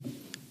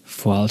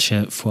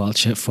Fualcha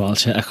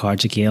a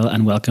Carja Gael,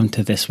 and welcome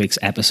to this week's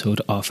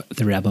episode of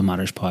the Rebel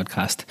Matters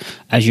podcast.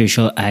 As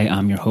usual, I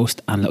am your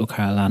host, Anla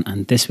O'Carolan,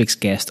 and this week's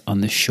guest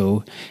on the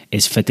show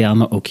is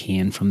Fidelma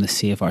O'Kane from the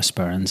Save Our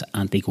Spurrins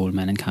anti-gold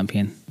mining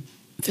campaign.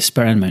 The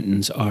Spurrin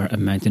Mountains are a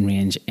mountain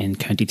range in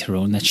County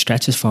Tyrone that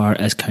stretch as far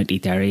as County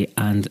Derry,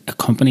 and a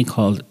company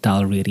called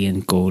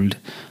Dalradian Gold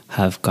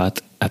have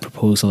got a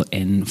proposal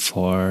in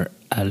for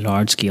a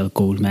large-scale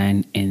gold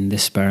mine in the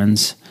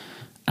Spurrins.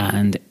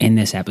 And in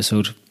this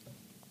episode,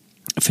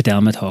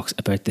 Fidelma talks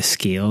about the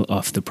scale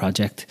of the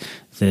project,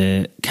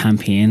 the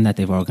campaign that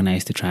they've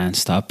organised to try and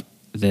stop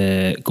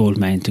the gold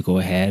mine to go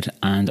ahead,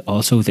 and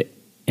also the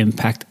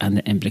impact and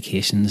the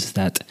implications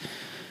that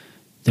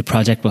the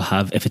project will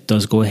have if it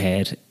does go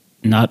ahead,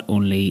 not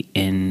only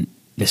in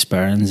the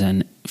Spurrins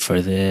and for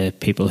the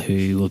people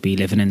who will be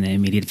living in the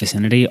immediate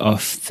vicinity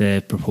of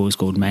the proposed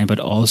gold mine,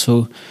 but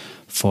also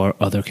for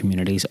other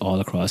communities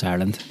all across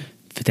Ireland.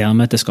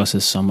 Fidelma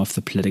discusses some of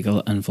the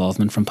political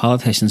involvement from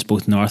politicians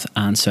both north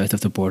and south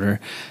of the border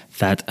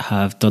that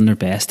have done their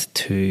best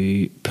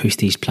to push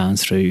these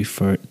plans through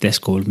for this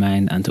gold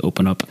mine and to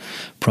open up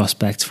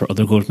prospects for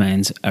other gold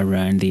mines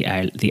around the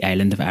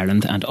island of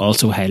Ireland, and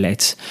also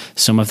highlights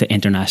some of the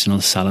international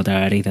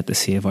solidarity that the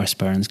Save Our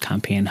Spurrins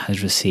campaign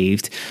has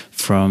received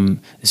from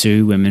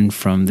Zhu women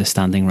from the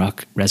Standing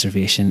Rock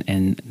Reservation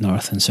in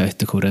North and South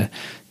Dakota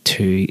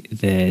to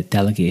the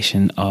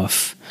delegation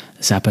of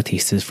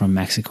Zapatistas from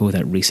Mexico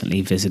that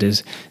recently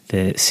visited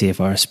the Save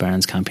Our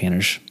Spurrins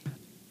campaigners.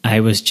 I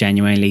was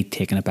genuinely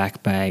taken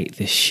aback by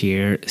the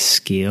sheer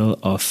scale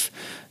of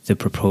the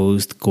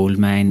proposed gold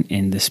mine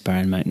in the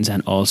Spurrin Mountains,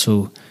 and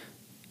also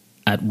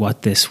at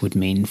what this would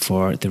mean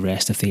for the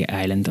rest of the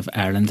island of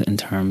Ireland in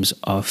terms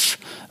of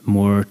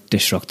more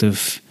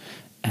destructive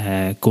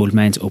gold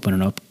mines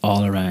opening up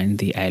all around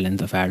the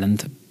island of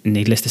Ireland.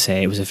 Needless to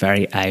say, it was a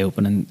very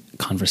eye-opening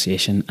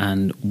conversation,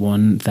 and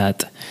one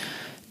that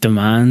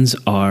demands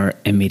our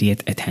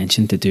immediate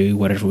attention to do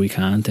whatever we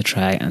can to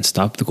try and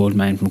stop the gold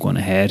mine from going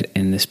ahead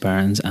in the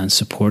Spurrins and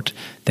support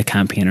the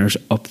campaigners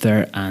up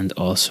there, and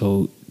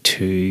also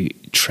to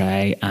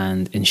try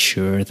and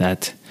ensure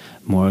that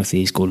more of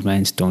these gold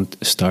mines don't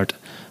start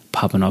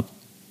popping up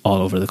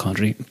all over the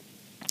country.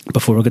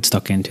 Before we get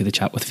stuck into the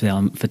chat with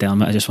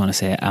Fidelma, I just want to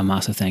say a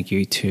massive thank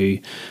you to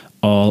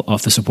all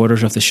of the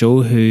supporters of the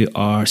show who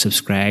are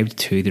subscribed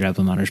to the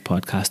Rebel Matters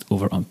podcast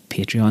over on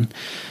Patreon,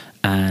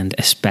 and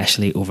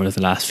especially over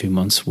the last few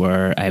months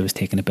where I was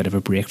taking a bit of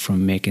a break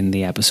from making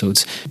the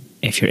episodes.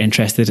 If you're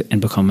interested in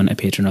becoming a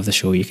patron of the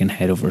show, you can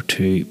head over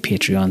to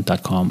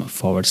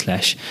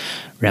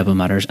patreon.com/Rebel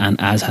Matters.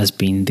 And as has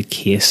been the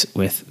case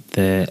with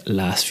the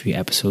last few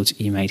episodes,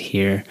 you might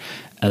hear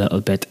a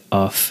little bit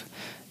of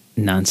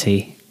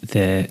Nancy,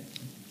 the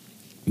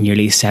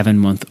nearly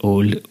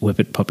 7-month-old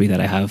whippet puppy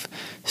that I have,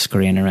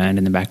 scurrying around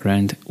in the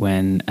background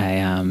when I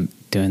am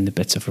doing the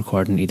bits of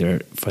recording, either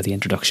for the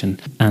introduction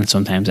and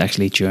sometimes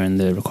actually during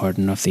the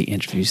recording of the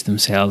interviews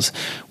themselves,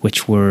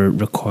 which were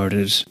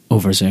recorded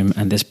over Zoom.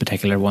 And this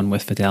particular one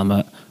with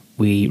Fidelma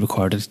we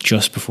recorded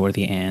just before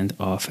the end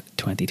of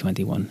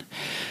 2021.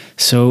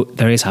 So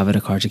there is have it, a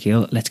Carja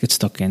Gael. Let's get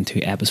stuck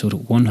into episode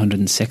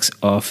 106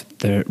 of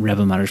the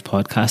Rebel Matters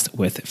podcast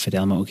with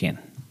Fidelma O'Kane.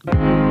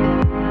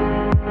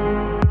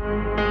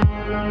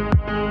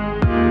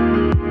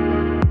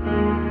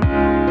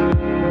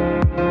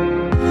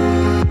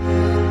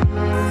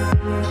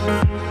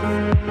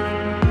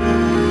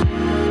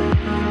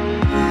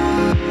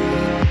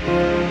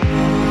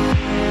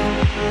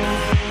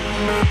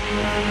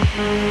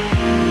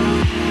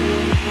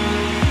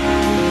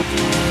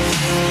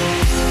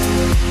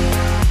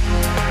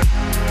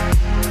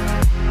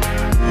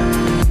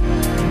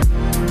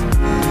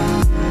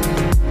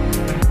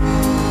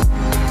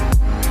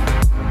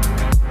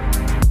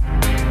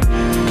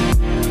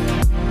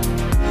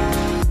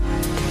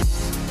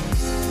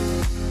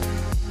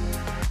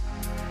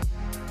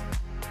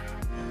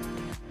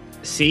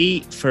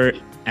 See, for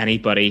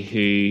anybody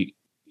who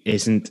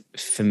isn't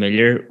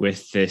familiar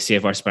with the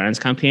Save Our Spurrins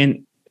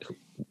campaign,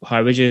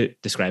 how would you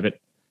describe it?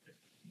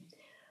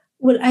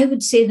 Well, I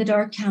would say that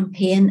our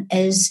campaign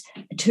is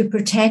to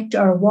protect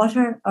our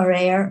water, our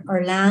air,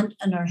 our land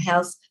and our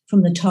health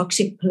from the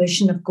toxic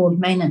pollution of gold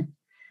mining.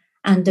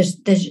 And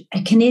there's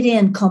a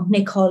Canadian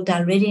company called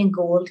Dalradian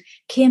Gold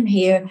came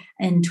here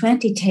in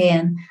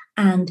 2010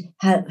 and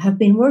have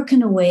been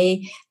working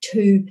away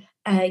to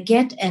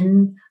get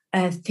in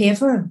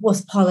favour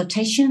with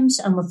politicians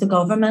and with the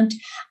government,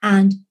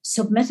 and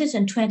submitted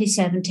in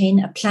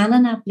 2017 a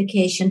planning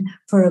application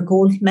for a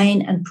gold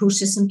mine and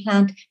processing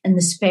plant in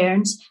the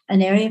Spurrins,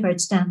 an area of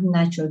outstanding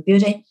natural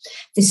beauty.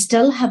 They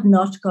still have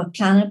not got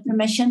planning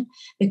permission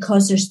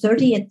because there's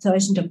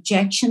 38,000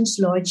 objections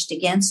lodged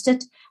against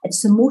it.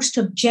 It's the most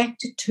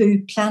objected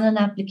to planning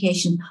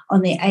application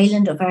on the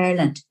island of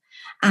Ireland.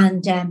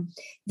 And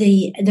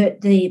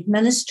the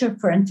Minister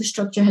for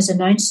Infrastructure has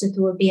announced that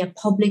there will be a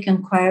public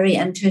inquiry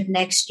into it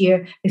next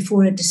year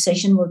before a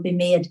decision will be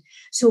made.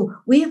 So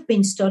we have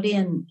been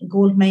studying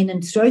gold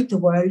mining throughout the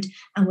world,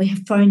 and we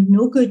have found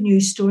no good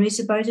news stories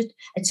about it.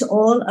 It's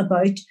all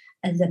about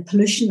the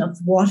pollution of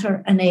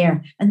water and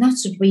air, and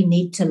that's what we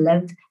need to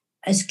live,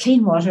 is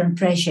clean water and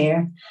fresh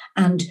air.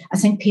 And I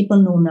think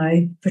people know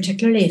now,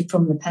 particularly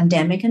from the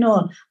pandemic and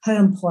all, how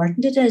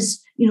important it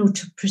is,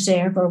 to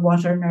preserve our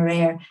water and our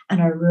air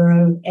and our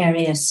rural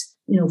areas,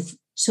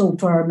 so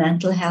for our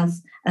mental health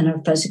and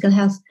our physical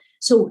health.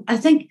 So I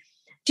think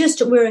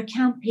we're a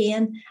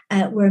campaign,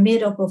 we're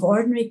made up of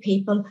ordinary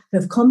people who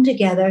have come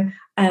together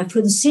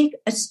for the sake,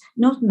 it's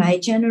not my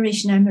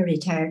generation, I'm a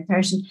retired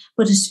person,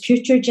 but it's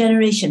future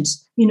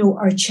generations,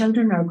 our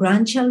children, our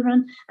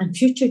grandchildren, and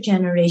future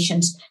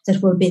generations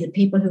that will be the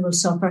people who will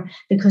suffer,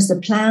 because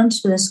the plans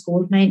for this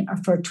gold mine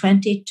are for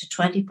 20 to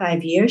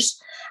 25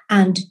 years.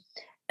 And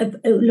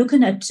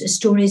looking at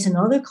stories in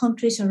other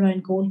countries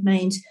around gold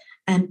mines,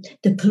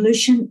 the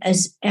pollution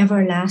is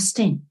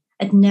everlasting.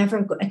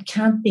 It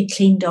can't be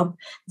cleaned up.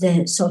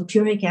 The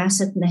sulfuric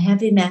acid and the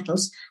heavy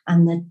metals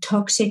and the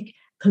toxic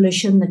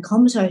pollution that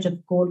comes out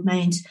of gold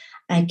mines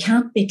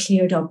can't be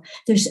cleared up.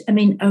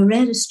 I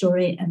read a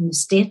story in the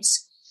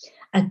States,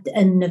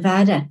 in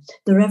Nevada,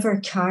 the River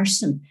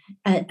Carson,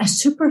 a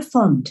super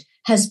fund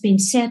has been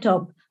set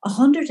up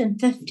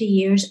 150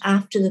 years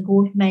after the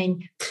gold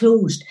mine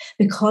closed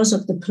because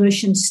of the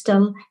pollution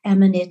still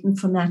emanating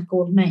from that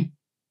gold mine.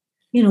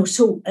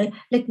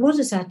 What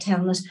is that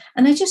telling us?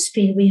 And I just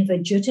feel we have a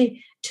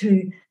duty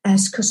to,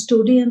 as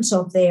custodians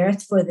of the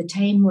earth for the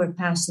time we're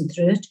passing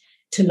through it,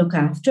 to look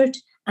after it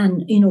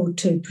and,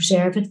 to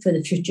preserve it for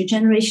the future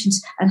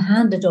generations and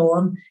hand it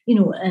on,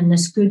 in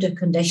as good a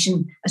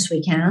condition as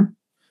we can.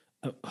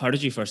 How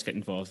did you first get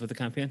involved with the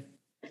campaign?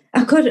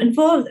 I got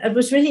involved. It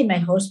was really my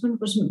husband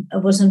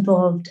was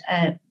involved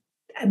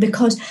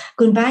because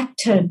going back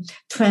to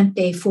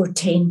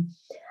 2014,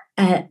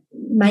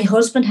 my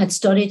husband had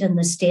studied in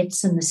the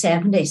States in the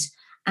 70s,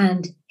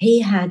 and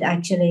he had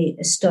actually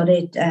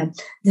studied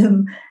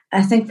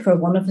I think for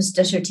one of his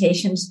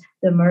dissertations,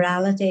 the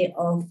morality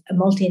of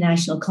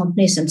multinational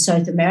companies in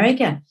South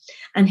America.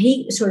 And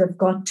he sort of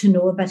got to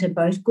know a bit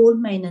about gold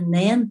mining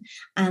then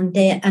and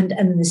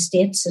in the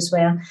States as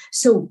well.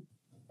 So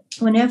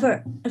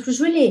whenever it was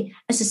really,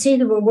 as I say,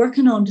 they were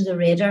working under the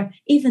radar,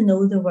 even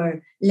though they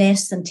were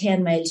less than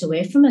 10 miles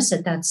away from us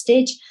at that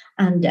stage.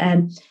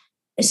 And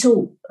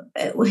so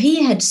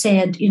he had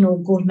said,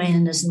 gold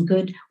mining isn't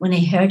good when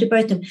he heard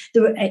about them.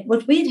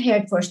 What we'd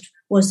heard first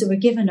was they were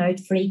giving out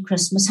free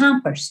Christmas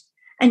hampers.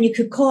 And you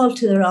could call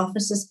to their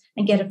offices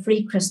and get a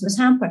free Christmas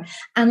hamper.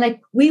 And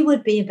we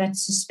would be a bit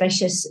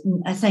suspicious,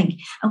 I think.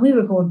 And we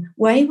were going,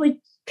 why would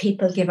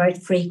people give out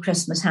free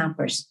Christmas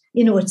hampers?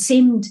 It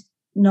seemed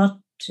not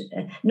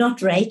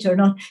right or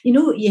not. You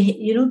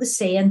know the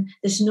saying,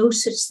 there's no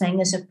such thing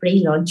as a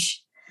free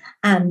lunch.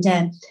 And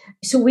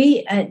so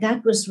we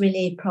that was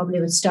really probably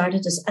what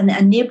started us. And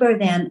a neighbour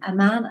then, a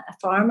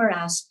farmer,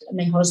 asked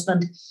my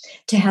husband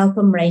to help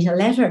him write a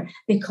letter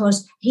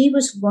because he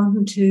was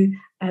wanting to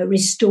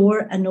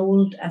restore an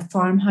old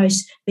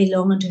farmhouse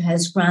belonging to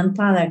his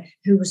grandfather,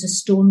 who was a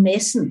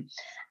stonemason.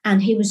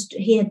 And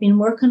he had been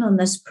working on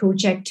this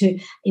project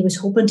he was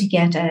hoping to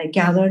get a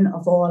gathering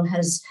of all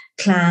his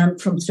clan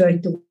from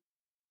throughout the world.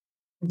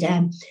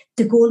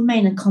 The gold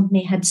mining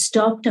company had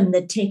stopped him.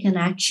 They'd taken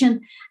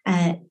action,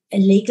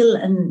 illegal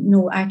and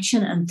no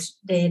action, and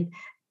they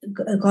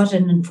got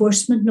an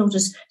enforcement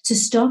notice to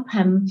stop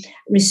him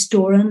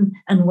restoring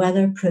and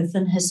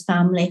weatherproofing his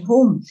family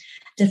home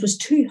that was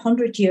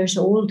 200 years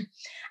old.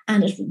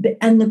 And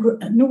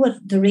what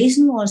the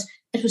reason was?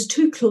 It was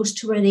too close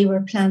to where they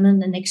were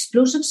planning an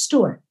explosive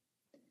store.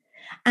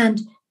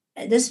 And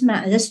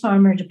this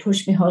farmer had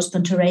approached my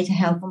husband to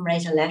help him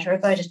write a letter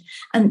about it.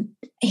 And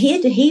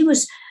he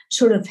was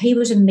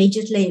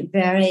immediately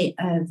very,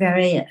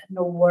 very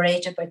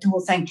worried about the whole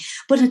thing.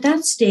 But at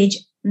that stage,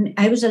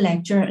 I was a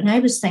lecturer and I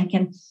was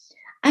thinking,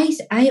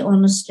 I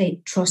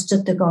honestly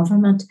trusted the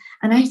government,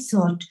 and I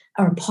thought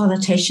our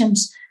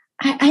politicians,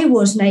 I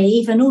was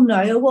naive, and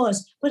now I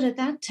was. But at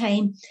that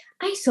time,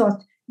 I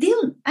thought,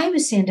 I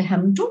was saying to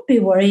him, don't be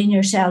worrying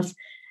yourself.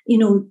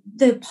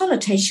 The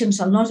politicians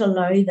will not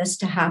allow this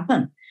to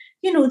happen.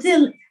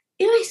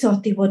 I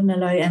thought they wouldn't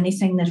allow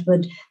anything that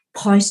would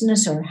poison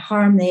us or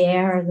harm the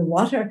air or the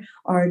water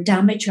or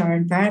damage our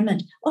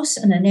environment. Us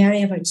in an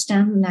area of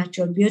outstanding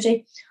natural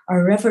beauty,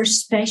 our rivers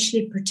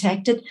specially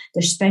protected.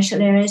 There's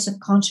special areas of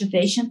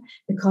conservation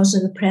because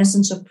of the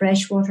presence of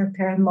freshwater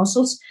pearl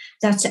mussels.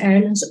 That's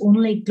Ireland's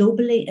only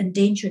globally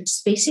endangered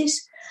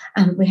species.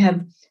 And we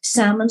have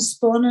salmon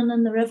spawning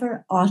in the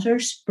river,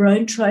 otters,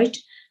 brown trout.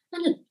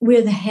 And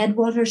we're the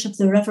headwaters of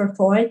the River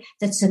Foyle.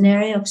 That's an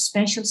area of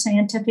special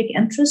scientific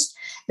interest.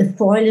 The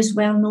Foyle is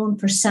well known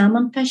for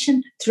salmon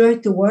fishing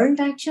throughout the world,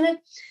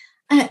 actually.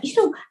 And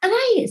I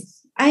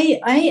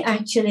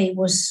actually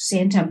was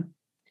saying to him,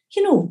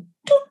 don't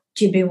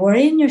you be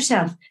worrying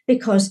yourself,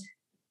 because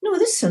no,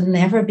 this will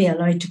never be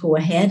allowed to go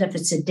ahead if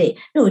it's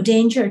a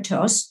danger to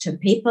us, to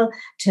people,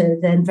 to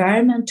the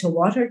environment, to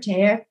water, to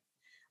air.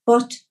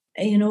 But,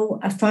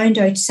 I found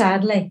out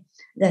sadly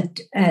that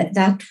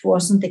that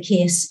wasn't the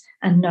case.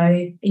 And now,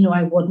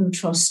 I wouldn't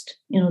trust,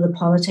 the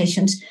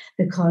politicians,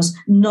 because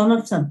none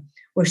of them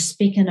were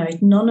speaking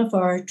out. None of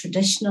our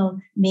traditional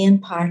main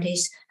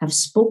parties have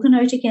spoken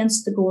out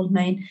against the gold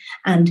mine.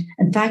 And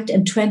in fact,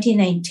 in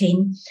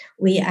 2019,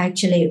 we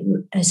actually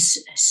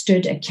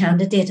stood a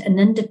candidate, an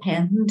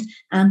independent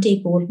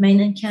anti-gold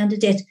mining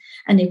candidate.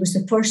 And he was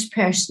the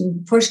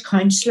first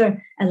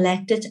councillor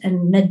elected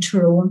in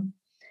Mid-Tyrone,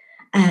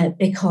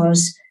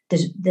 because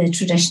the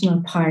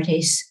traditional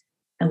parties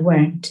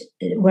weren't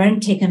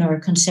taking our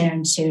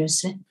concerns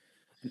seriously.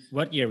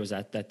 What year was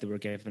that they were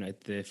giving out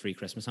the free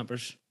Christmas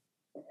hampers?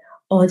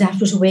 Oh, that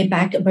was way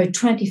back about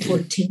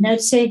 2014,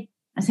 I'd say.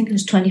 I think it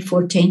was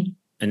 2014.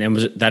 And then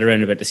was that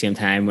around about the same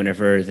time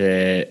whenever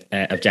the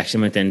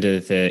objection went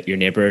into your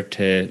neighbour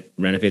to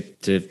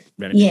renovate the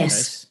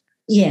house?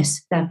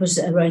 Yes, that was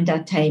around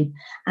that time.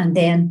 And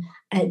then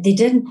they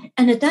didn't.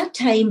 And at that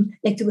time,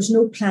 there was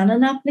no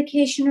planning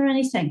application or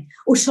anything.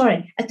 Oh,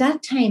 sorry. At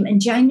that time, in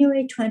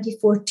January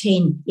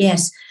 2014,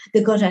 yes,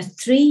 they got a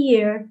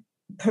 3-year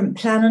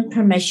planning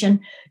permission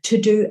to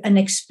do an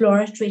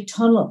exploratory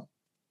tunnel.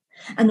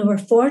 And there were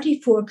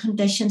 44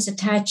 conditions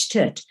attached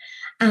to it.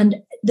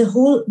 And there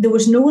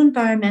was no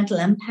environmental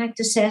impact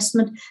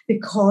assessment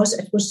because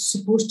it was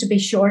supposed to be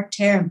short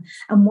term.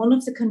 And one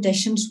of the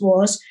conditions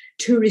was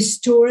to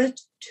restore it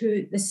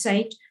to the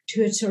site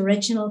to its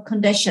original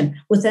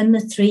condition within the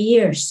 3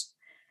 years.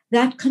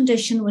 That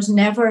condition was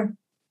never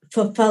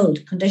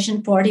fulfilled,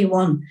 condition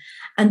 41.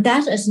 And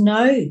that has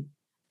now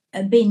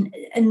been,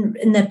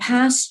 in the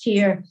past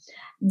year,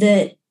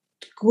 the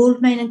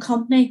gold mining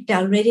company,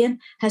 Dalradian,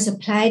 has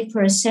applied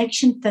for a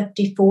Section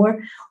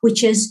 54,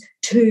 which is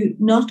to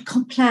not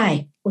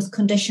comply with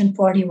Condition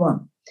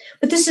 41.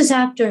 But this is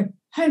after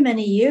how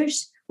many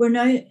years? We're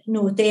now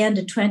at the end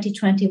of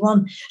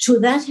 2021. So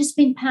that has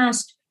been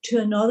passed to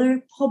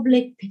another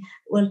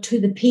to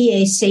the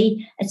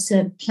PAC. It's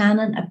the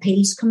Planning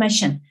Appeals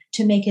Commission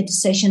to make a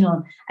decision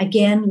on.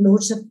 Again,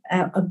 loads of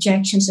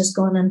objections has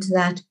gone into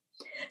that.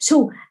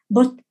 So,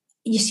 but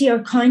you see,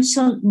 our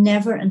council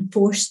never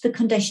enforced the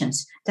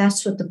conditions.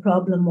 That's what the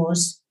problem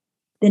was.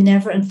 They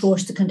never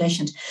enforced the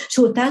conditions.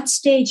 So at that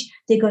stage,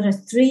 they got a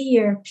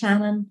 3-year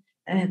planning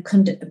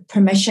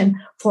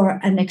permission for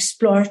an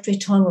exploratory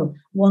tunnel,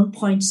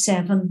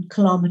 1.7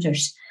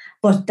 kilometres.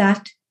 But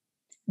that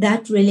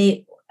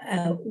really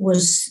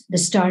was the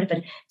start of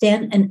it.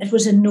 Then, and it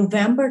was in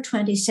November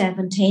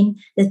 2017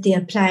 that they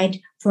applied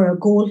for a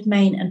gold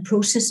mine and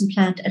processing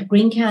plant at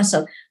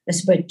Greencastle.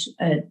 It's about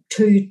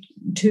 2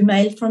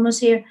 miles from us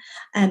here.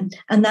 And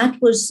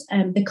that was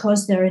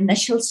because their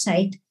initial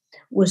site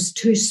was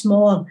too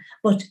small,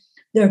 but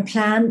their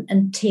plan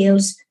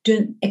entails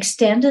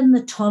extending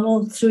the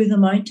tunnel through the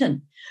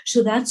mountain.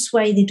 So that's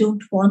why they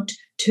don't want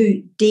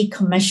to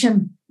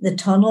decommission the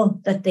tunnel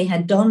that they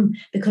had done,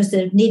 because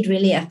they need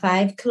really a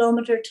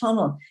 5-kilometre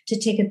tunnel to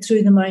take it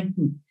through the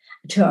mountain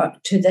to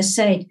this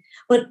side.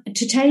 But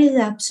to tell you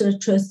the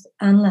absolute truth,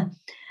 Anla,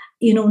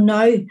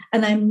 now,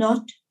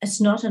 and it's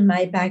not in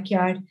my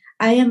backyard,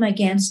 I am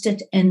against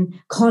it in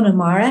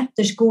Connemara.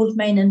 There's gold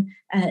mining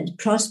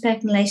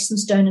prospecting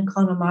licence down in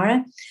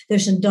Connemara.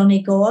 There's in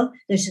Donegal.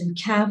 There's in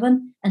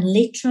Cavan and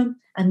Leitrim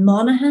and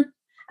Monaghan.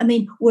 I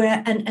mean,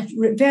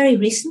 very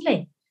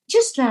recently,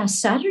 just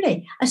last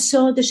Saturday, I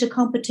saw there's a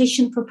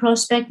competition for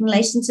prospecting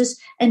licences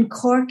in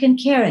Cork and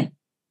Kerry.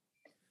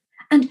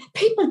 And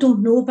people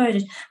don't know about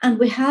it. And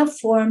we have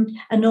formed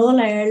an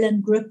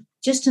All-Ireland group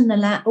just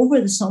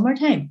over the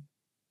summertime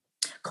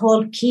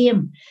called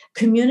CAIM,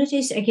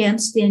 Communities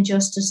Against the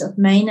Injustice of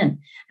Mining.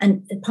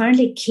 And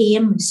apparently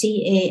CAIM,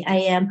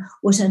 C-A-I-M,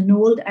 was an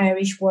old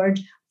Irish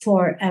word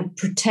for a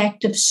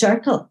protective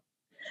circle.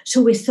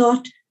 So we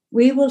thought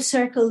we will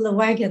circle the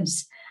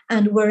wagons,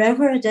 and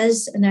wherever it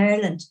is in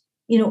Ireland,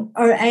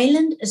 our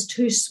island is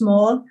too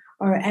small.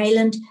 Our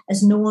island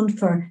is known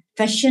for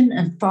fishing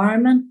and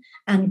farming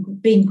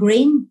and being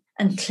green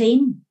and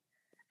clean.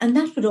 And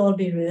that would all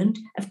be ruined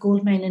if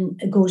gold mining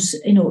goes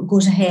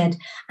ahead.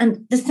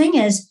 And the thing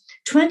is,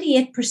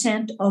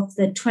 28% of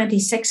the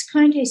 26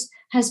 counties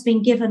has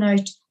been given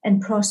out in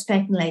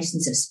prospecting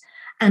licences.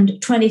 And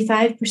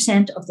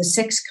 25% of the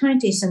 6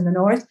 counties in the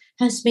north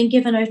has been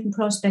given out in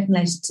prospecting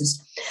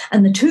licences.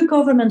 And the 2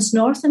 governments,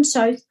 north and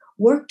south,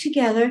 work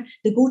together.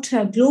 They go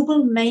to a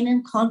global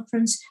mining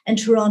conference in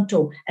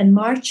Toronto in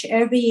March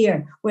every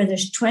year, where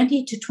there's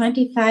 20 to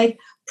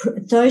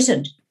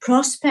 25,000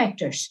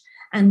 prospectors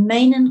and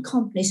mining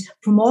companies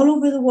from all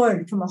over the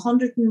world, from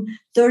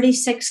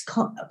 136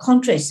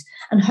 countries.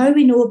 And how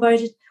we know about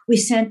it, we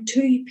sent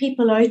 2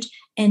 people out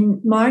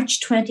in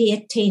March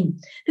 2018,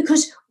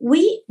 because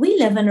we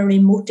live in a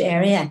remote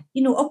area,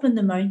 up in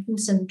the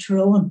mountains in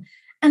Tyrone.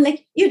 And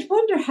you'd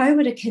wonder, how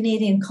would a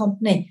Canadian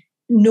company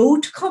know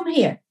to come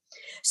here?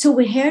 So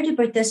we heard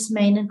about this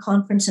mining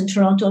conference in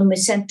Toronto, and we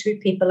sent 2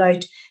 people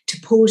out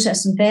to pose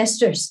as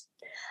investors.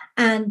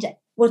 And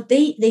what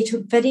they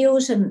took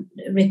videos and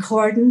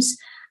recordings,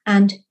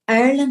 and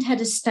Ireland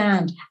had a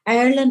stand.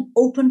 Ireland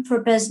opened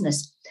for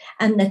business.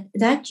 And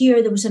that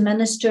year there was a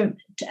minister,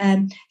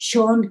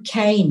 Sean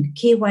Kyne,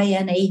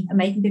 Kyne, I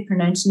mightn't be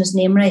pronouncing his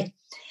name right.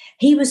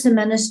 He was the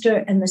minister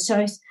in the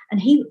South,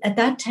 and he, at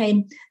that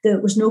time,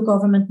 there was no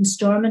government in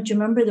Stormont. Do you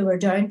remember they were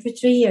down for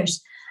 3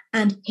 years?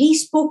 And he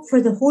spoke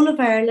for the whole of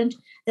Ireland,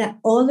 that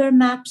all their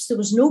maps, there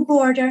was no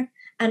border,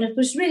 and it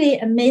was really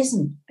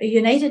amazing, a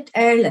united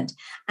Ireland.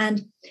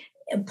 And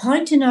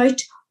pointing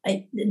out,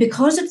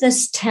 because of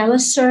this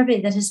TELUS survey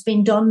that has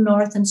been done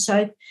north and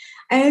south,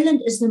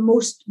 Ireland is the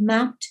most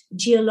mapped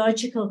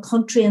geological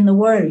country in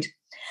the world.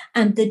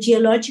 And the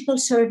Geological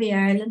Survey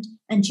Ireland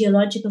and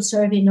Geological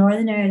Survey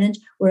Northern Ireland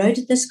were out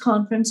at this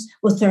conference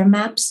with their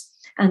maps,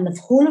 and the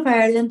whole of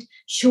Ireland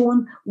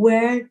showing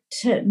where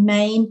to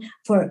mine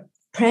for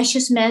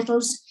precious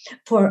metals,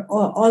 for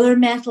other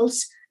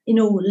metals,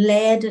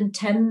 lead and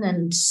tin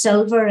and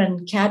silver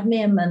and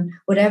cadmium and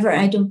whatever.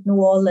 I don't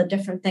know all the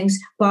different things,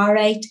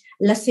 barite,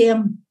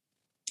 lithium,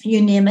 you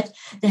name it.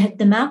 They had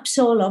the maps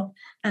all up,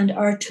 and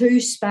our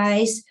two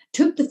spies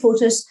took the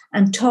photos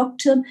and talked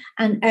to them.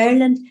 And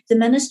Ireland, the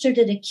minister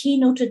did a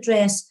keynote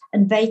address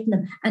inviting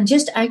them. And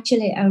just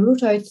actually, I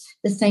wrote out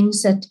the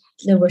things that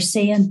they were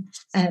saying,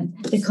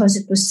 because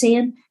it was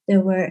saying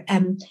there were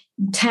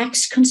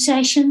tax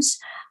concessions.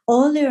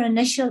 All their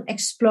initial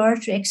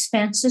exploratory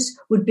expenses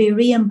would be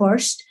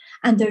reimbursed,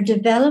 and their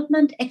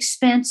development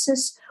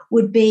expenses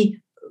would be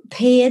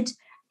paid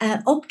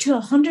up to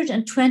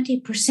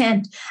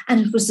 120%.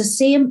 And it was the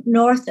same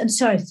north and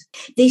south.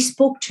 They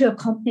spoke to a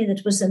company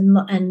that was in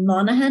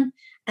Monaghan.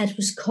 It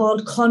was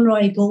called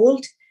Conroy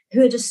Gold,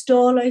 who had a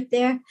stall out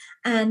there.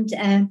 And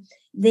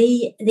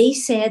they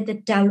said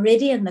that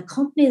Dalradian, the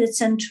company that's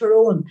in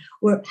Tyrone,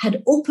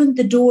 had opened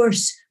the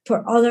doors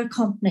for other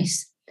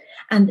companies.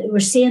 And we're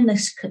saying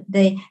this,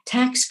 the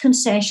tax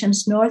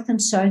concessions north and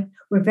south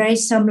were very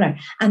similar,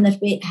 and that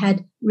we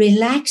had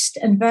relaxed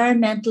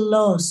environmental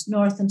laws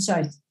north and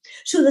south.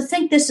 So they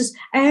think this is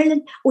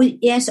Ireland. Well,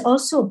 yes,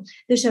 also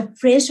there's a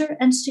Fraser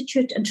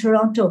Institute in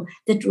Toronto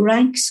that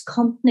ranks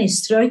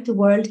companies throughout the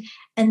world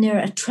in their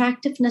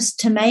attractiveness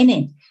to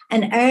mining.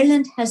 And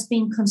Ireland has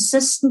been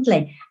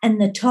consistently in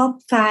the top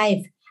 5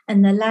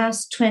 in the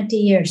last 20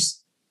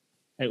 years.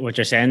 What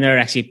you're saying there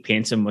actually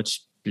paints a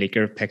much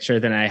bleaker picture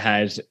than I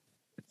had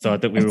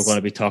thought that we were going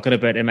to be talking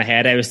about. In my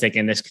head, I was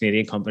thinking this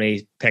Canadian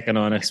company picking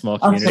on a small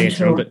community in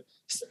Toronto, but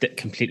it's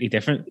completely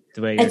different.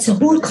 The way it's the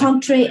whole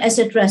country is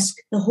at risk.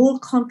 The whole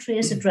country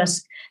is at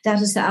risk.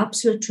 That is the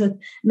absolute truth.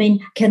 I mean,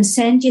 can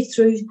send you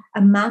through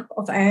a map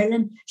of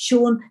Ireland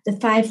showing the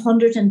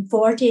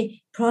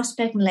 540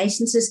 prospecting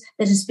licenses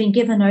that has been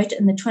given out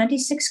in the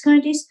 26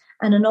 counties,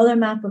 and another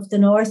map of the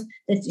north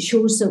that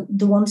shows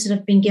the ones that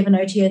have been given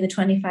out here, the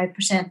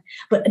 25%.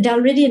 But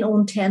Dalradian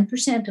own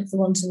 10% of the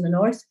ones in the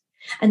north.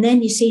 And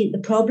then you see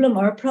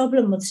our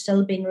problem with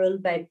still being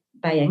ruled by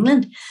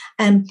England,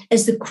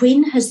 is the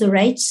Queen has the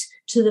rights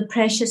to the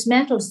precious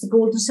metals, the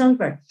gold and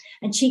silver,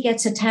 and she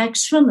gets a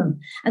tax from them.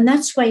 And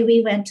that's why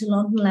we went to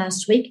London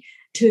last week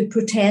to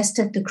protest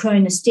at the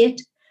Crown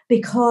Estate,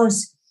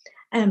 because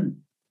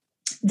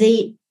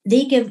they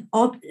give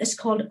it's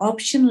called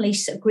option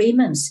lease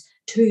agreements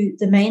to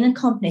the mining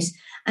companies,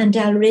 and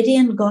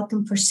Dalradian got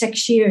them for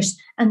 6 years,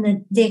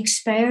 and they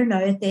expire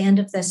now at the end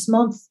of this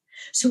month.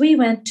 So we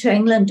went to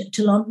England,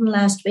 to London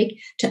last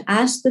week, to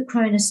ask the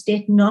Crown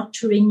Estate not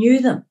to renew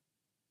them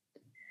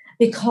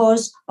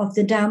because of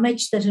the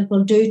damage that it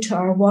will do to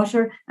our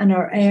water and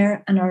our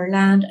air and our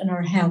land and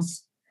our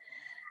health.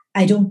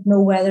 I don't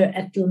know whether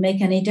it will make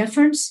any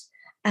difference.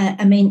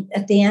 I mean,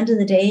 at the end of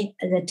the day,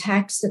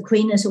 the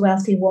Queen is a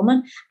wealthy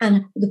woman,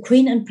 and the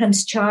Queen and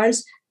Prince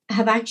Charles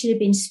have actually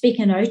been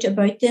speaking out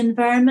about the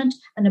environment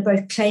and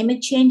about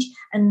climate change.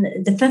 And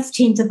the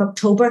 15th of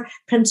October,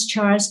 Prince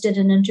Charles did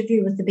an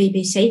interview with the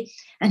BBC,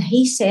 and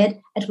he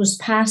said it was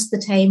past the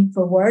time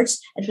for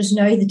words. It was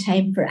now the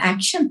time for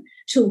action.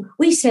 So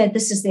we said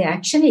this is the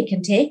action he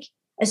can take,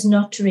 is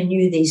not to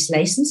renew these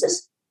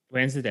licenses.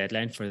 When's the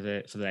deadline for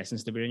the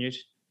license to be renewed?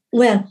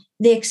 Well,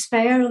 they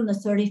expire on the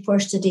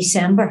 31st of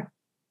December.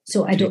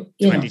 So I don't,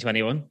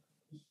 2021?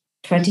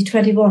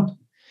 2021.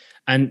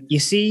 And you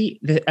see,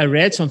 I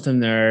read something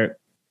there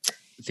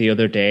the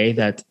other day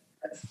that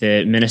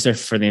the Minister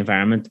for the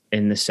Environment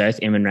in the South,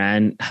 Eamon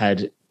Ryan,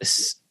 had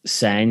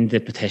signed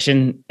the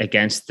petition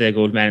against the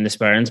gold mine in the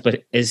Sperrins.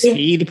 But is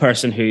he the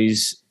person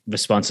who's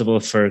responsible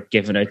for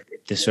giving out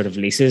the sort of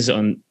leases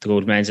on the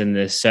gold mines in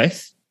the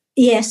South?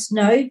 Yes,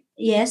 now,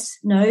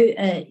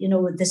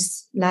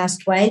 this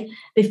last while.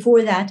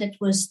 Before that, it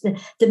was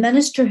the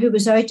minister who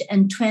was out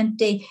in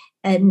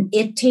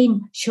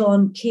 2018,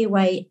 Sean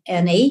Kyne,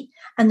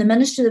 and the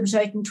minister that was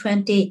out in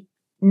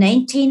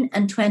 2019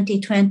 and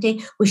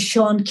 2020 was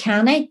Sean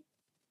Canny.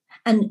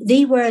 And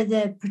they were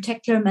the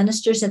particular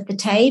ministers at the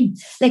time.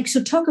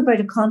 So talk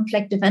about a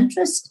conflict of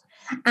interest.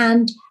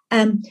 And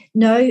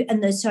Now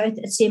in the south,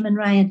 it's Eamon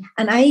Ryan.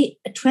 And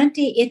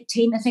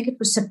 2018, I think it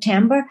was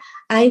September,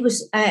 I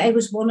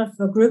was one of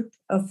a group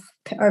of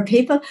our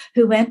people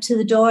who went to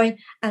the Dáil,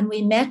 and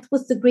we met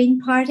with the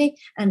Green Party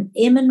and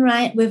Eamon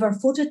Ryan. We have our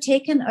photo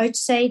taken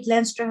outside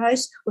Leinster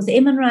House with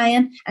Eamon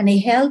Ryan, and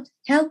he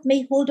helped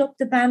me hold up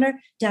the banner,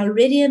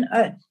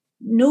 Dalridian,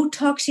 no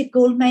toxic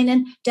gold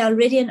mining,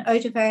 Dalridian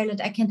out of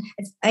Ireland.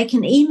 I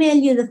can email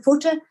you the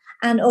photo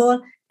and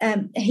all.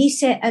 He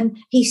said, and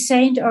he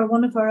signed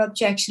one of our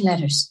objection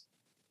letters.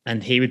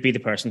 And he would be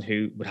the person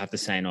who would have to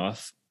sign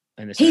off.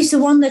 He's the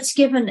one that's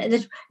given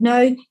that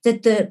now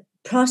that the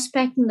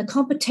prospecting, the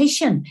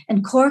competition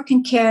in Cork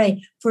and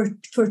Kerry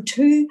for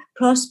 2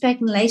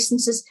 prospecting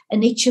licenses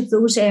in each of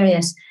those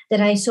areas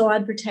that I saw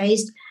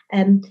advertised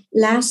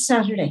last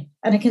Saturday.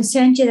 And I can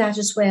send you that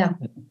as well.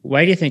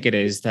 Why do you think it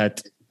is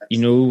that, you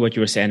know, what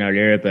you were saying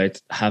earlier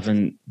about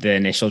having the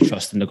initial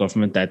trust in the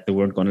government that they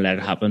weren't going to let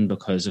it happen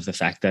because of the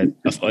fact that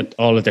of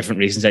all the different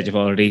reasons that you've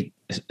already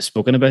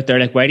spoken about there?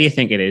 Like, why do you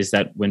think it is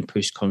that when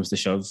push comes to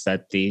shove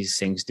that these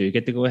things do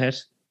get to go ahead?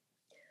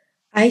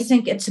 I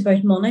think it's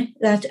about money.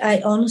 That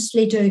I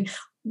honestly do.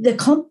 The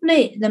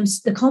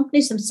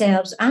companies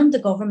themselves and the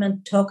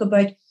government talk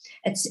about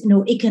it's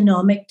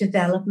economic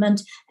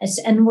development, it's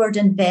inward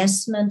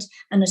investment,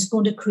 and it's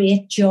going to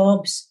create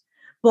jobs.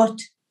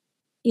 But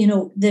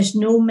there's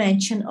no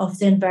mention of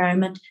the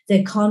environment. The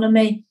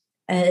economy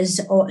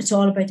it's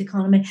all about the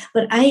economy.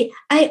 But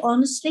I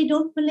honestly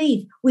don't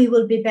believe we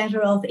will be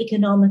better off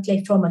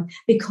economically from it,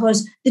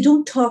 because they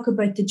don't talk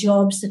about the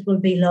jobs that will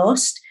be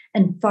lost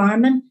in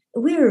farming.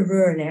 We're a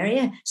rural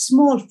area,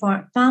 small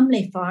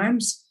family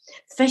farms,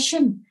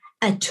 fishing,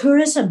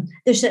 tourism.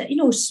 There's a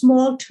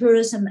small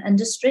tourism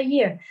industry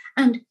here.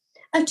 And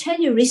I'll tell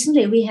you,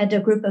 recently we had a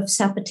group of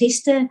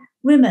Zapatista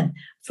women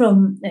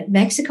from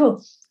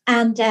Mexico,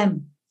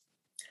 and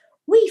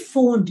we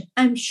phoned,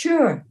 I'm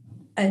sure,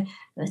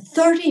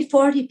 30,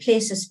 40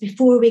 places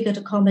before we got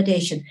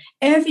accommodation.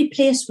 Every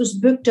place was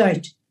booked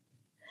out.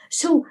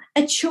 So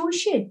it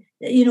shows you,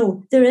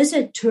 there is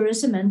a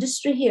tourism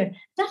industry here.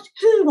 That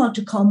who'll want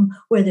to come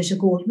where there's a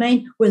gold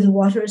mine, where the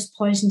water is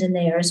poisoned and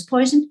the air is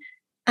poisoned,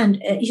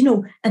 and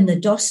and the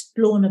dust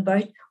blown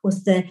about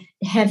with the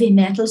heavy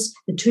metals,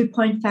 the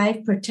 2.5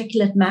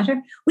 particulate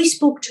matter. We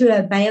spoke to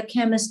a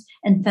biochemist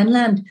in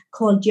Finland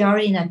called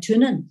Jari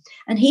Natunen,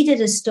 and he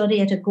did a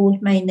study at a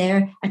gold mine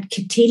there at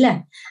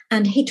Kittilä,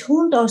 and he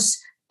told us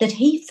that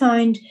he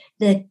found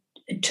that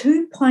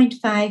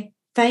 2.5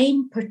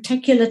 fine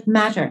particulate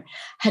matter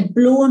had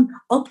blown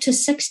up to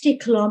 60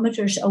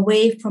 kilometres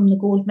away from the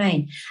gold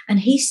mine. And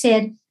he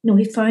said,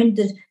 he found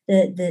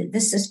that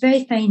this is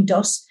very fine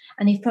dust,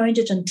 and he found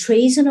it on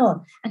trees and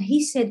all. And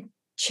he said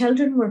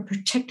children were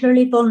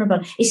particularly vulnerable.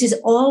 He says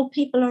all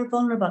people are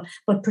vulnerable,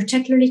 but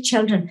particularly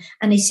children.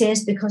 And he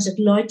says because it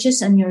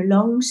lodges in your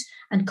lungs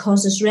and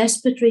causes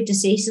respiratory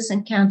diseases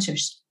and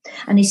cancers.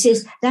 And he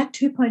says that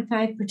 2.5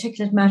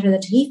 particulate matter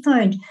that he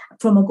found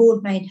from a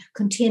gold mine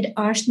contained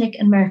arsenic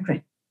and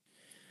mercury.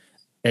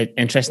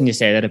 Interesting you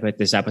say that about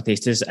the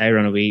Zapatistas. I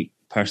run a wee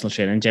personal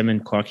training gym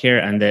in Cork here,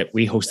 and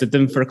we hosted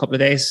them for a couple of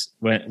days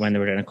when they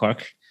were in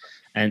Cork.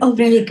 And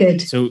very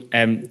good. So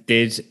I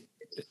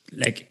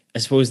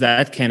suppose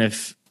that kind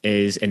of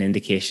is an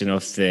indication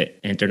of the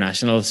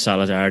international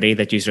solidarity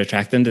that you're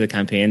attracting to the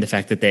campaign, the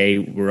fact that they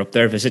were up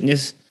there visiting you.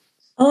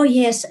 Oh,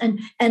 yes. And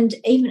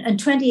even in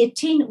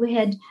 2018, we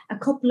had a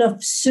couple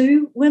of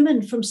Sioux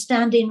women from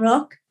Standing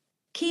Rock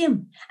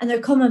came, and they're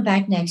coming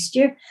back next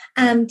year.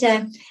 And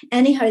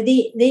anyhow,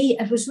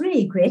 it was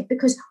really great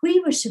because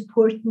we were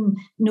supporting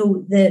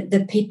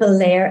the people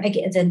there,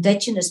 the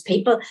Indigenous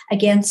people,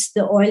 against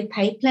the oil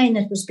pipeline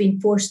that was being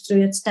forced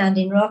through at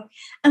Standing Rock.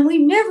 And we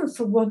never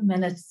for 1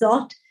 minute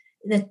thought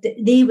that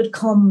they would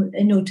come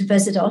to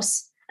visit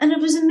us. And it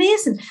was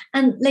amazing.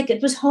 And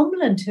it was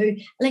humbling too.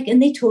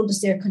 And they told us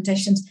their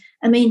conditions.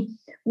 I mean,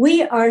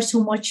 we are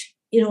so much,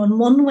 in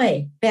one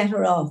way,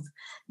 better off.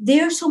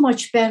 They're so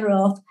much better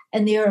off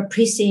in their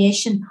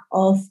appreciation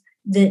of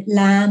the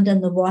land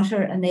and the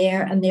water and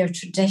air and their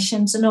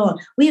traditions and all.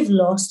 We've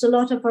lost a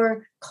lot of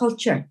our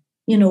culture,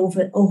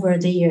 over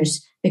the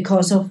years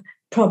because of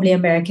probably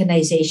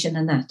Americanization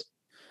and that.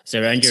 So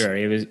around your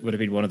area would have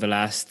been one of the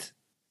last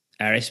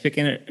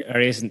Irish-speaking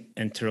areas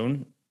in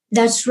Tyrone?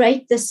 That's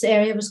right. This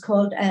area was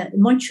called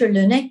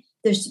Montshirluney.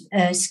 There's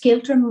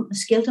Skelta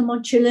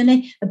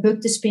Montshirluney, a book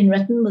that's been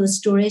written with the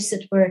stories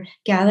that were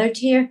gathered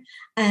here.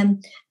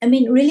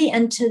 Really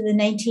into the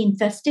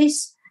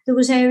 1950s, there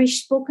was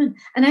Irish spoken.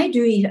 And I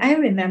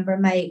remember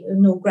my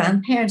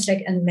grandparents,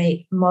 and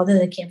my mother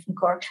that came from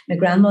Cork, my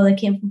grandmother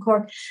came from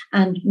Cork,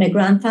 and my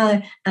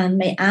grandfather and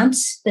my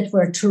aunts that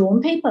were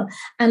Tyrone people.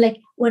 And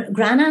when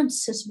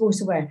granddaunts, I suppose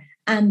they were.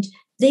 And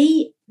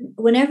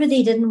whenever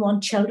they didn't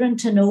want children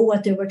to know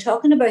what they were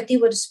talking about, they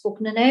would have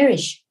spoken in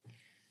Irish.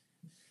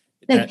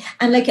 I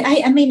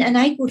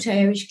go to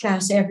Irish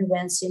class every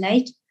Wednesday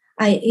night.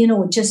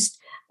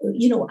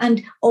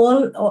 And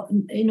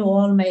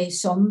all my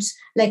sons,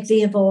 they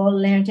have all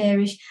learned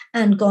Irish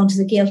and gone to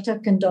the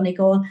Gaeltacht and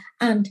Donegal.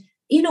 And,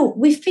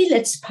 we feel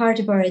it's part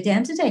of our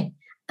identity.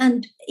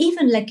 And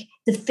even like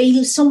the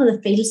fields, some of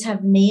the fields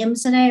have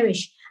names in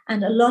Irish,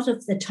 and a lot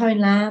of the town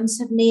lands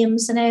have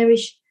names in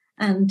Irish,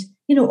 and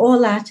all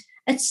that.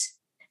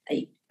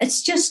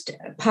 It's just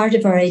part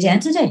of our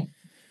identity.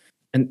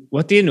 And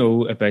what do you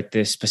know about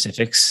the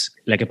specifics,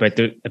 like about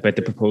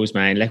the proposed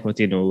mine? Like, what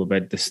do you know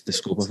about the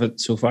scope of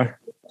it so far?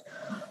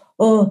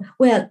 Oh,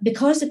 well,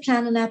 because the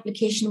planning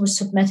application was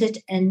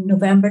submitted in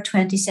November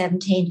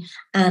 2017,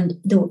 and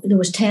there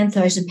was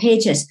 10,000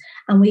 pages,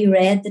 and we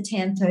read the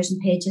 10,000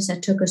 pages.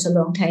 It took us a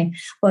long time,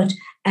 but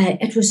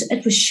it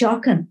was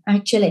shocking.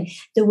 Actually,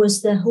 there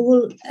was the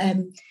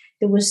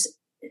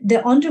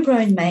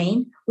underground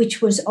mine,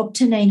 which was up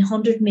to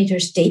 900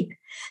 meters deep.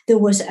 There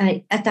was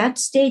at that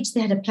stage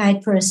they had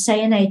applied for a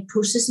cyanide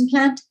processing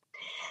plant.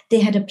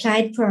 They had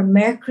applied for a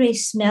mercury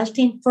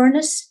smelting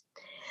furnace,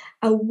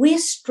 a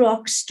waste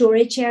rock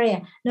storage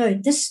area. Now,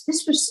 this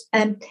was,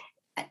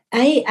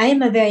 I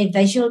am a very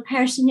visual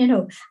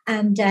person,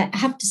 and I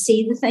have to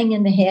see the thing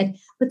in the head.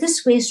 But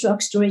this waste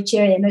rock storage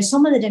area, now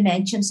some of the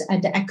dimensions,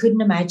 I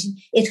couldn't imagine,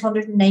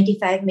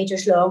 895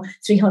 metres long,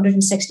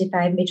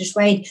 365 metres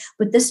wide.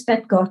 But this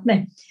bit got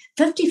me.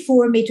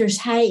 54 metres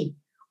high,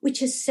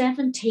 which is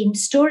 17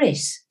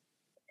 stories.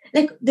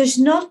 Like, there's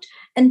not,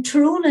 in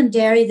Tyrone and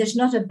Derry, there's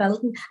not a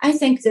building. I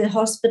think the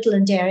hospital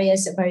in Derry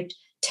is about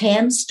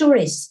 10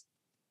 stories.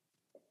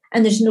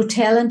 And there's an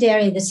hotel in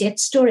Derry that's 8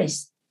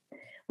 stories.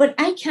 But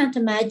I can't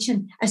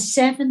imagine a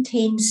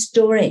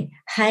 17-story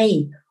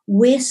high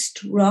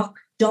waste rock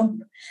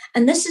dump.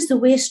 And this is the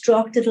waste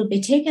rock that will be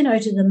taken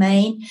out of the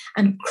mine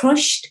and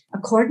crushed,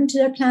 according to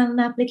their planning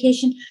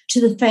application,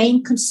 to the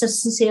fine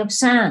consistency of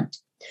sand.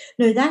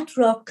 Now, that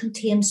rock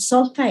contains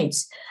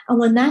sulfides. And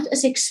when that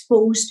is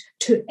exposed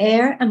to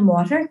air and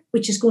water,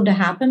 which is going to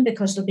happen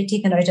because it'll be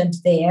taken out into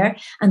the air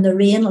and the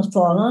rain will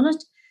fall on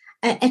it,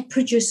 it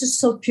produces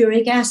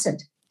sulfuric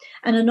acid.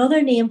 And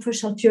another name for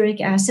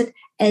sulfuric acid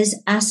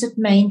is acid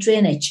mine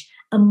drainage.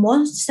 And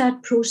once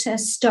that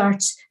process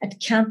starts,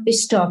 it can't be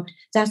stopped.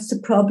 That's the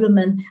problem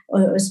in,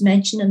 or was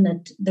mentioned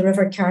in the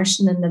River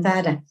Carson in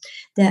Nevada,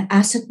 the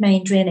acid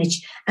mine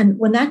drainage. And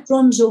when that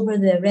runs over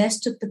the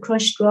rest of the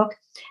crushed rock,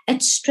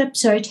 it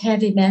strips out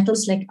heavy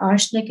metals like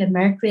arsenic and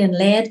mercury and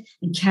lead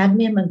and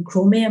cadmium and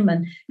chromium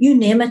and you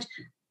name it,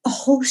 a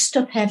host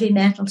of heavy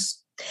metals.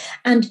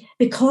 And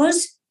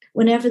because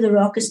whenever the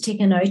rock is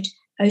taken out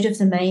of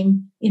the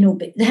mine,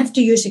 they have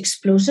to use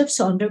explosives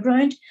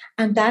underground,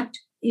 and that,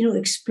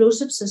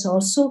 explosives is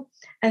also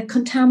a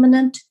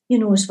contaminant,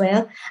 as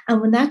well.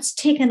 And when that's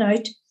taken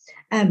out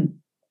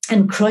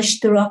and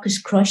crushed, the rock is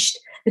crushed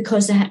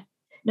because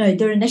now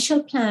their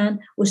initial plan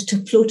was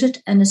to float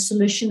it in a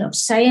solution of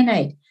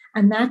cyanide,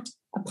 and that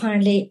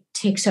apparently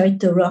takes out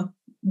the rock,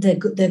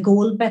 the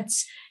gold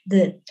bits.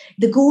 The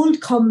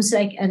gold comes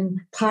like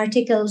in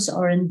particles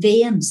or in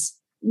veins.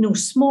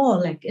 Small,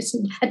 like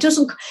it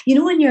doesn't,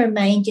 in your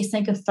mind, you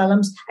think of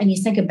films and you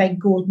think of big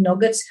gold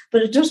nuggets,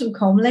 but it doesn't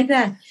come like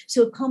that.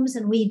 So it comes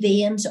in wee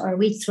veins or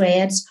wee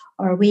threads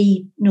or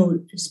wee,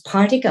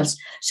 particles.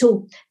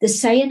 So the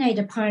cyanide,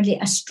 apparently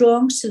a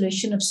strong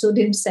solution of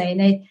sodium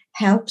cyanide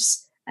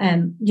helps,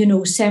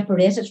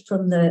 separate it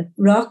from the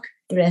rock,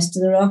 the rest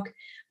of the rock.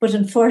 But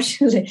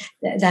unfortunately,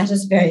 that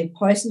is very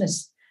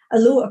poisonous.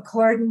 Although,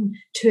 according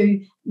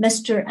to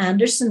Mr.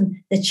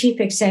 Anderson, the chief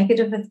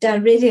executive of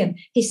Dalradian,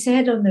 he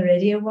said on the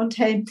radio one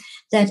time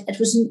that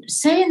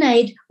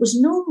cyanide was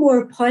no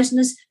more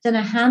poisonous than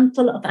a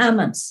handful of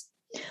almonds.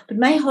 But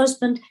my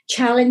husband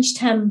challenged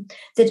him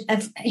that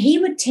if he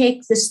would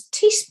take this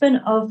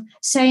teaspoon of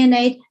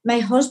cyanide, my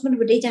husband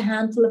would eat a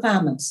handful of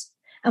almonds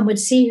and would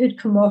see who'd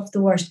come off the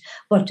worst.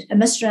 But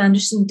Mr.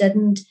 Anderson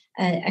didn't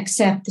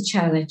accept the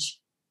challenge.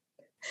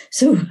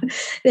 So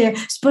there,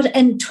 but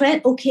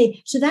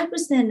so that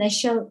was the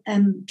initial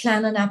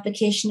planning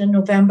application in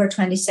November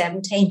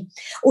 2017.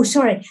 Oh,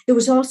 sorry, there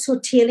was also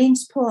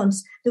tailings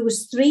ponds. There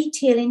was 3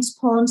 tailings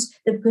ponds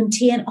that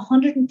contain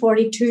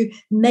 142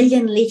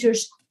 million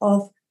litres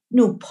of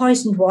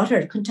poisoned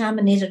water,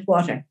 contaminated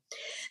water.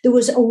 There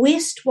was a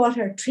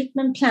wastewater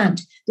treatment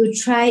plant. They would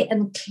try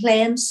and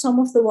cleanse some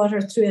of the water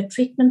through a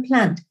treatment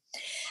plant.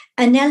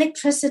 An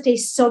electricity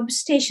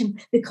substation,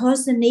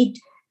 because they need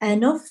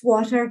enough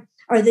water,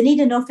 or they need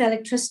enough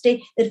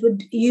electricity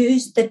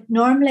that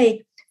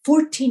normally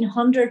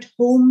 1,400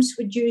 homes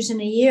would use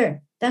in a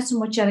year. That's how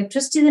much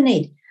electricity they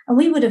need. And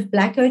we would have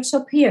blackouts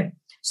up here.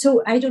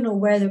 So I don't know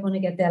where they're going to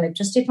get the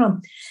electricity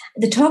from.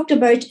 They talked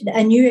about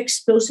a new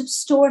explosive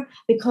store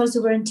because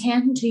they were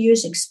intending to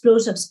use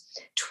explosives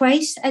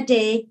twice a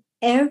day,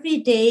 every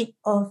day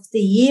of the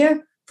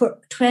year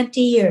for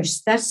 20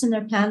 years. That's in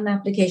their planning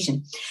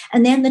application.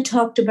 And then they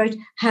talked about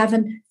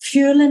having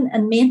fueling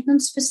and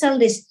maintenance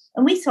facilities.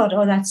 And we thought,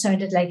 that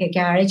sounded like a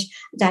garage.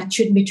 That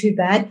shouldn't be too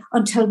bad,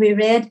 until we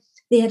read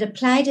they had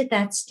applied at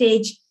that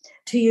stage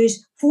to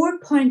use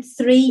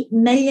 4.3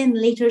 million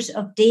litres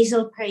of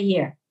diesel per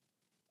year.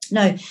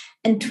 Now,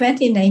 in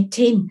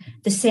 2019,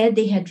 they said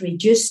they had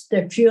reduced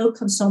their fuel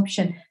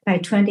consumption by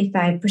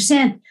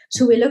 25%.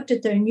 So we looked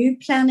at their new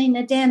planning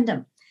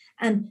addendum,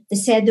 And they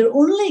said they're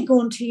only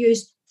going to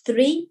use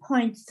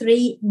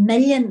 3.3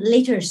 million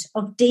litres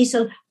of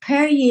diesel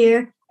per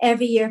year,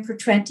 every year for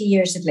 20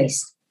 years at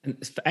least.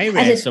 I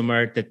read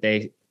somewhere that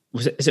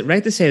is it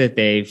right to say that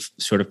they've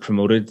sort of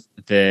promoted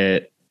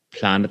the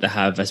plan that they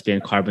have as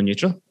being carbon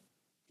neutral?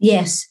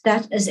 Yes,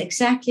 that is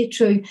exactly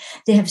true.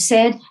 They have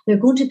said they're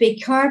going to be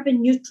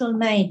carbon neutral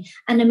mine.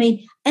 And I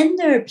mean, in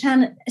their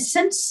plan,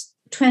 since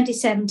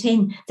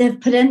 2017,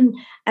 they've put in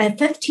a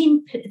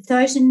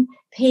 15,000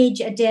 page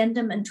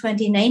addendum in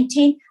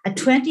 2019, a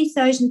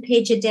 20,000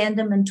 page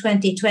addendum in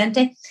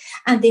 2020,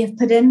 and they have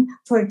put in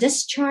for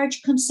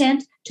discharge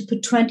consent to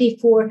put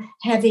 24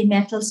 heavy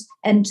metals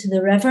into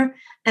the river.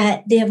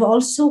 They have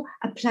also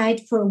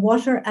applied for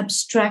water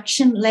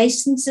abstraction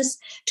licenses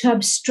to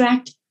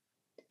abstract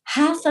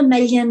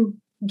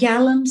 500,000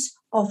 gallons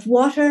of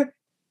water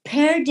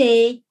per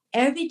day,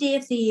 every day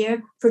of the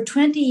year, for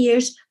 20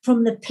 years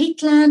from the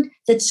peatland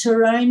that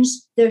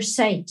surrounds their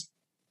site.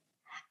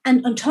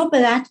 And on top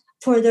of that,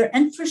 for their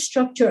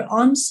infrastructure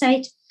on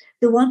site,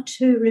 they want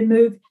to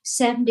remove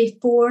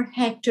 74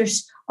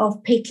 hectares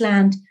of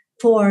peatland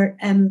for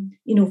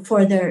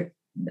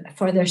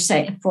their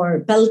site, for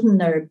building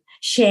their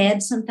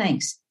sheds and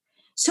things.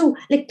 So,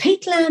 like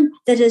peatland,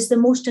 that is the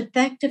most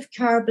effective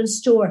carbon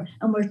store,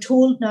 and we're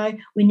told now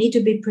we need to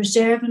be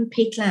preserving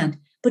peatland.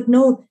 But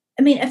no,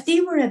 I mean, if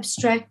they were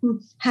abstracting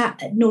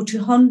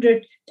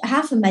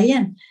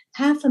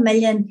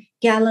 500,000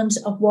 gallons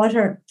of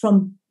water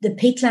from the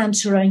peatland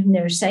surrounding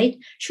their site,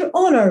 sure,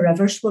 all our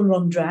rivers will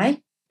run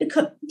dry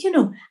because,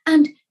 and I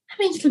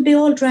mean, it'll be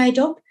all dried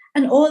up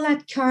and all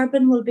that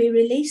carbon will be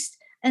released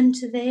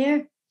into the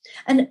air.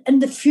 And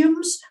the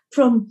fumes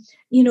from,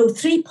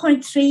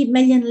 3.3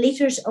 million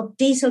litres of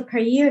diesel per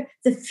year,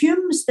 the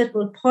fumes that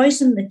will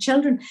poison the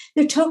children,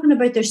 they're talking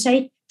about their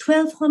site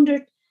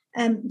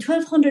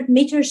 1,200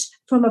 metres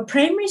from a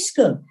primary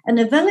school in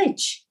a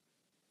village.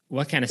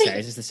 What kind of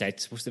size is the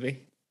site supposed to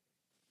be?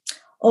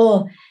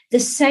 Oh, the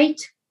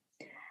site,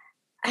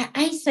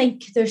 I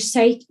think their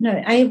site,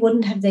 now I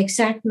wouldn't have the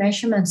exact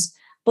measurements,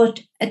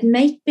 but it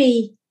might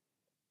be,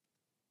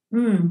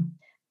 I'm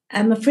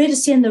afraid of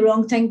saying the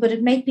wrong thing, but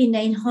it might be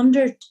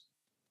 900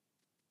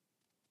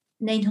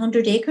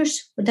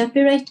 acres. Would that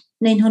be right?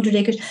 900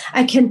 acres.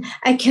 I can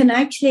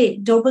actually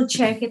double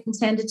check it and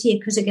send it to you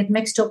because I get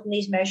mixed up in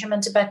these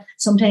measurements a bit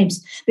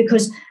sometimes,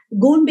 because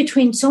going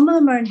between, some of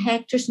them are in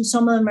hectares and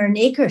some of them are in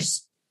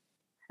acres.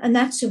 And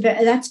that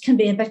can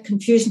be a bit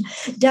confusing.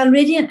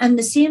 Dalradian, and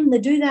the same, they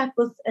do that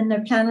in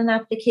their planning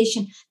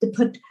application. They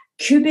put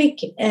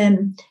cubic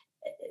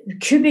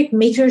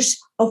meters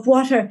of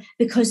water,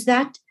 because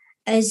that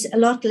is a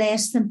lot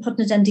less than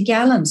putting it into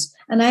gallons.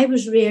 And I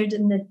was reared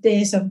in the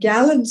days of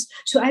gallons,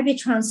 so I'd be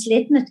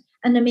translating it.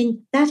 And I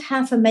mean, that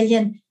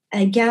 500,000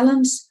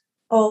 gallons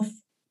of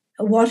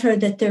water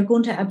that they're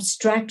going to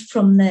abstract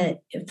from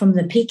the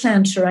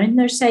peatland surrounding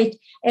their site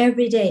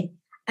every day.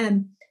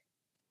 That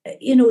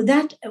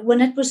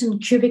when it was in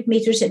cubic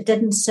meters, it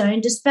didn't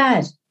sound as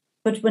bad.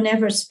 But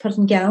whenever it's put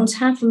in gallons,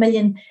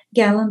 500,000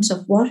 gallons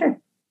of water.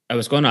 I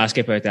was going to ask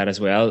you about that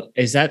as well.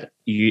 Is that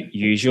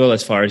usual,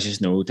 as far as you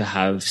know, to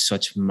have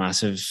such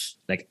massive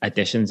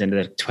additions into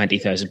the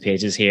 20,000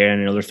 pages here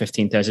and another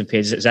 15,000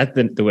 pages? Is that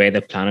the way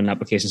the planning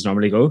applications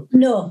normally go?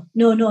 No.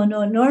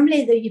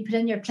 Normally, you put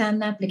in your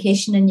planning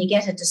application and you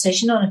get a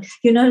decision on it.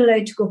 You're not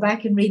allowed to go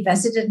back and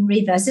revisit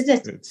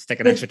it.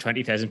 Stick an extra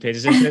 20,000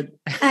 pages into it.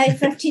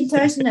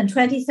 15,000 and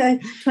 20,000.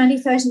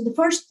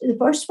 The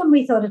first one,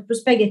 we thought it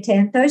was big at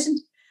 10,000,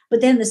 but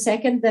then the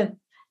second,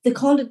 they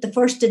called it the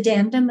first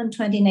addendum in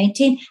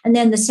 2019, and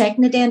then the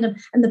second addendum.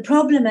 And the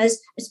problem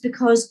is, it's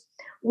because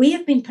we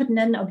have been putting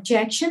in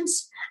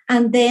objections,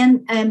 and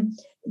then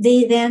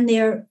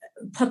they're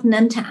putting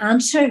in to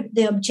answer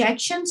the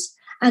objections.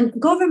 And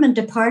government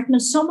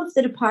departments, some of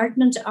the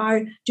departments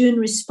are doing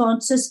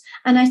responses.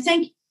 And I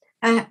think,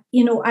 I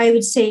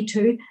would say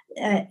too,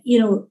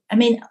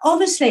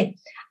 obviously,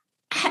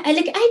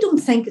 I don't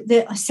think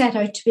they set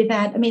out to be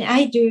bad. I mean,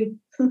 I do.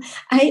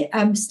 I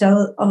am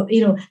still,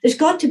 there's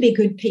got to be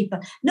good people.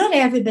 Not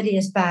everybody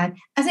is bad.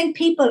 I think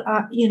people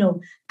are,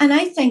 and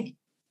I think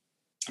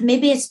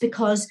maybe it's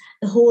because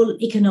the whole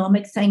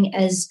economic thing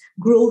is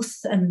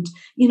growth, and,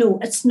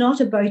 it's not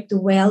about the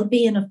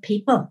well-being of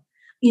people,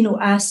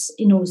 as,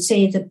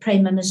 say the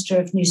Prime Minister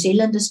of New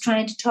Zealand is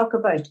trying to talk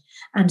about,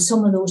 and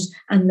some of those,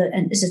 and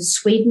is it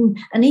Sweden,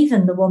 and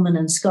even the woman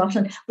in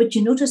Scotland. But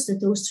you notice that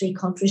those three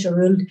countries are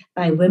ruled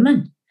by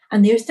women,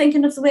 and they're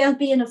thinking of the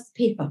well-being of the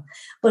people.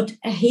 But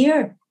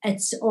here,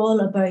 it's all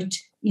about,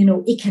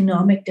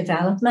 economic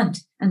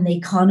development and the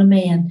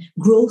economy and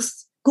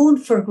growth, going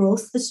for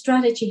growth. The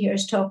strategy here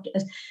is talked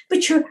about.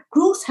 But your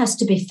growth has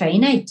to be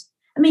finite.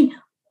 I mean,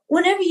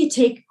 whenever you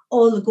take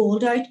all the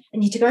gold out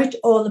and you take out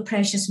all the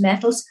precious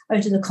metals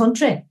out of the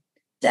country,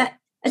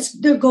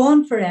 they're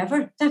gone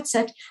forever. That's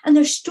it. And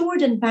they're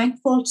stored in bank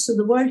vaults of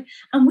the world.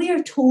 And we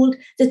are told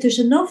that there's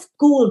enough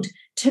gold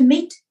to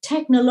meet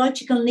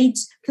technological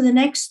needs for the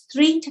next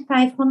 300 to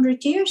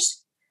 500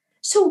 years.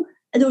 So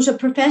there was a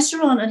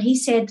professor on, and he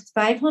said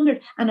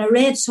 500, and I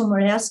read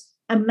somewhere else,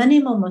 a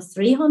minimum of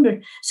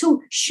 300.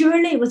 So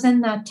surely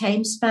within that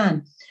time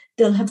span,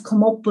 they'll have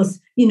come up with,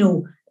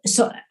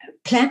 so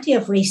plenty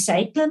of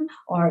recycling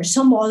or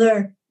some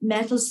other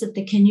metals that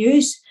they can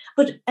use.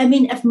 But I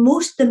mean, if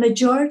the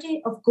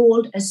majority of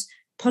gold is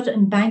put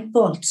in bank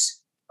vaults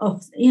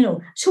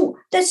so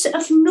that's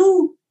of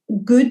no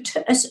good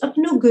to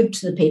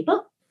the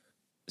people.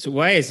 So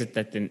why is it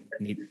that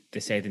they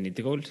say they need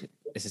the gold?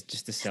 Is it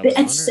just to sell?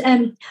 It's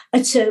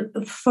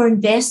for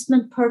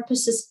investment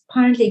purposes.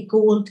 Apparently,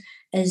 gold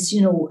is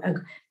a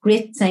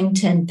great thing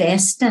to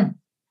invest in,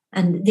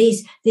 and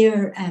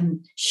their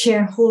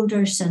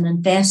shareholders and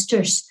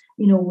investors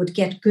would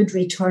get good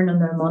return on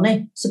their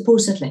money,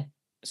 supposedly.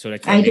 So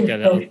like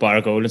a bar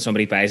of gold and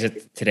somebody buys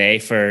it today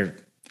for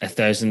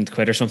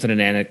 £1,000 or something, and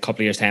then in a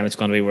couple of years' time it's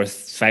going to be worth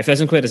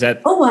 £5,000. Is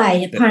that? Oh,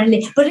 aye,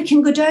 apparently, but it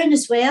can go down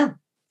as well.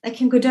 It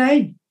can go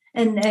down.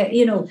 And,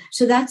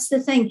 so that's the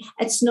thing.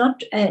 It's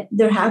not,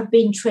 there have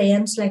been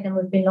trends, and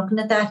we've been looking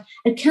at that.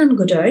 It can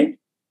go down.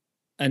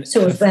 And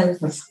so as well.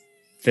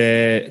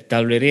 The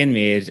Dalradian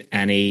made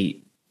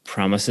any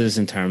promises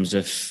in terms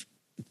of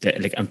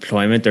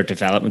employment or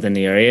development in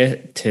the area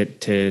to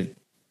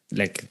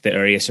the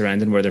area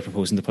surrounding where they're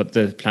proposing to put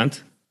the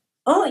plant?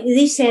 Oh,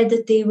 they said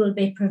that they will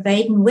be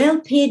providing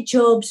well-paid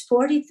jobs,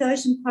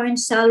 £40,000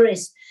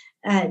 salaries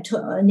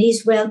on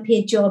these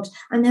well-paid jobs.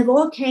 And they have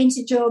all kinds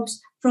of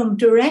jobs, from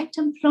direct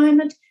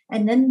employment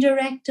and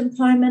indirect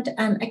employment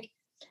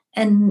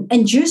and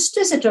induced,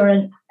 is it,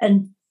 or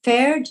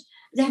inferred.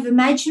 They have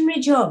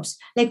imaginary jobs.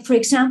 Like, for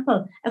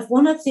example, if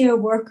one of their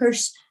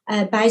workers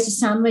buys a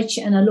sandwich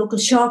in a local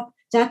shop,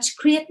 that's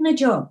creating a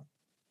job.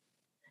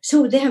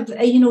 So they have,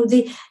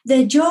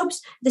 the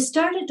jobs, they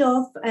started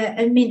off,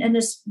 and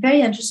it's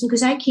very interesting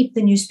because I keep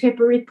the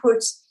newspaper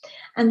reports,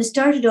 and they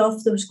started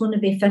off, there was going to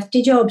be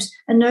 50 jobs,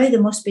 and now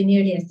there must be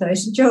nearly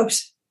 1,000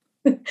 jobs.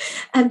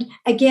 And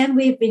again,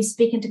 we've been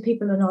speaking to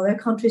people in other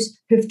countries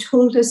who've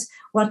told us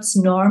what's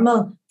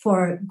normal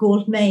for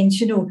gold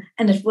mines,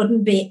 and it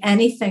wouldn't be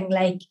anything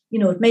like,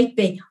 it might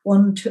be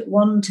 1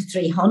 to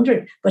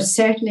 300, but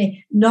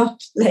certainly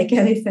not like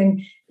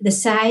anything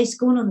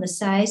going on the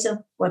size of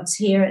what's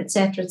here,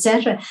 etc.,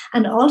 etc.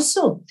 And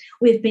also,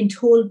 we've been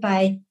told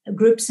by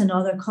groups in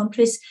other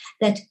countries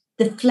that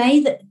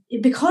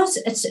because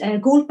it's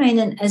gold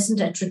mining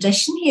isn't a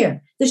tradition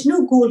here. There's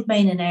no gold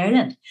mine in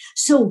Ireland,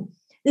 so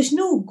there's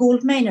no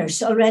gold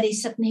miners already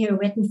sitting here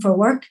waiting for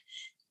work.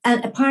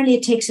 And apparently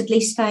it takes at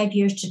least 5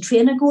 years to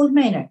train a gold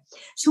miner.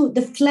 So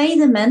they fly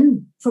them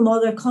in from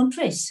other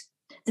countries.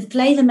 They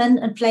fly them in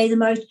and fly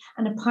them out.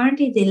 And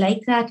apparently they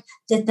like that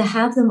they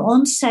have them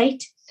on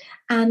site,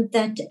 and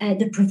that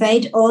they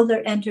provide all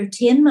their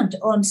entertainment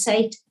on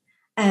site,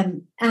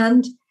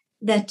 and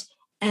that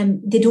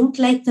they don't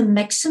like them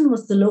mixing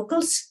with the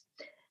locals,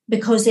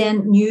 because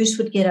then news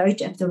would get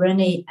out if there were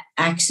any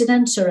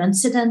accidents or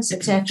incidents,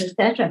 etc.,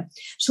 etc.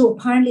 So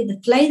apparently they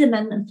fly them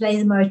in and fly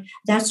them out.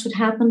 That's what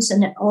happens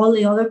in all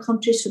the other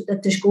countries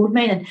that there's gold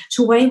mining.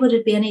 So why would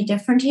it be any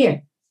different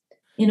here?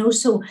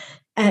 So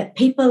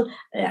people,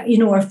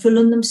 are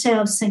fooling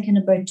themselves thinking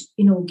about,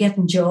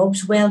 getting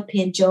jobs,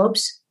 well-paid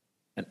jobs.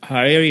 And how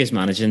are you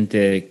managing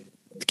to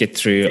get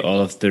through all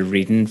of the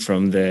reading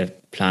from the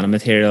planning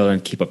material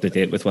and keep up to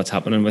date with what's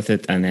happening with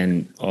it? And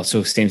then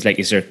also seems like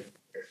you're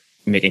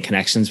making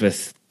connections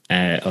with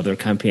other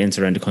campaigns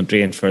around the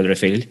country and further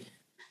afield?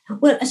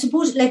 Well, I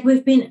suppose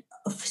we've been,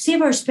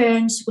 Save Our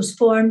Sperrins was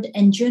formed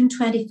in June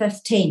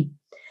 2015.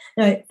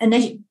 Now,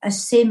 and I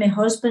say my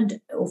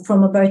husband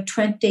from about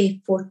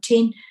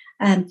 2014,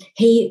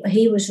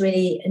 he was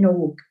really,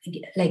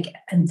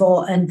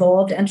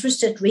 involved,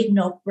 interested, reading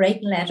up,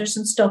 writing letters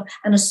and stuff,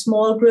 and a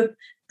small group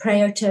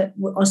prior to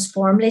us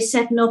formally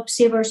setting up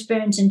Save Our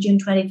Sperrins in June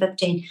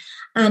 2015.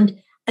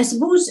 And I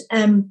suppose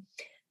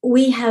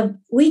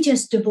we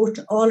just devote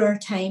all our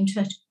time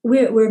to it.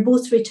 We're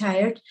both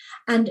retired,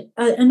 and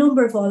a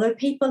number of other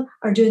people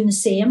are doing the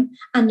same,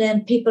 and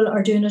then people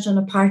are doing it on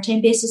a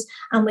part-time basis.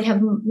 And we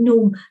have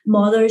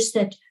mothers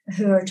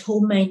who are at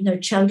home minding their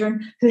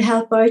children who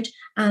help out.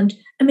 And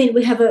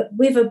we have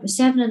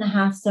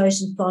 7,500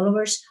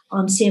 followers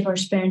on Save Our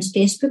Sperrins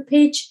Facebook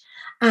page.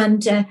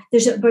 And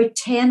there's about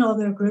 10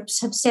 other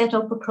groups have set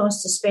up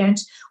across the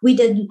Sperrins.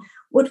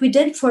 What we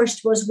did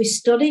first was we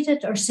studied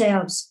it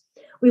ourselves.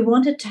 We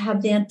wanted to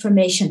have the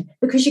information,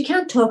 because you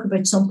can't talk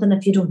about something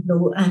if you don't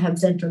know and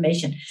have the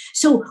information.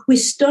 So we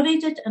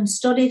studied it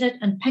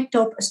and picked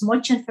up as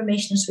much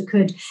information as we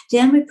could.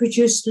 Then we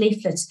produced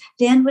leaflets.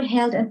 Then we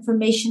held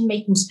information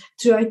meetings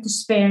throughout the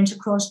Sperrins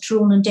across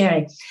Tyrone and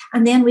Derry.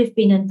 And then we've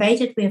been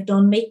invited. We have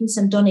done meetings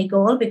in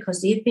Donegal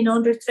because they've been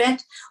under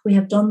threat. We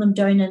have done them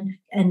down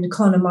in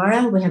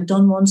Connemara. We have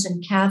done ones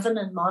in Cavan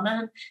and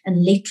Monaghan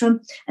and Leitrim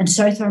and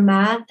South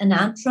Armagh and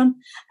Antrim.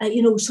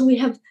 So we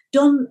have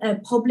done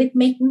public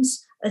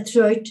meetings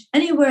throughout.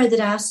 Anywhere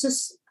that asks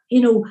us,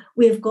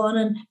 we've gone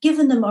and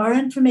given them our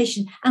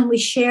information, and we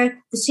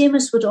share the same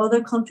as what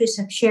other countries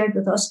have shared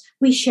with us.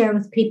 We share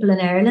with people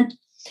in Ireland.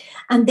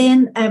 And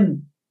then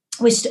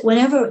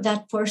whenever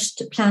that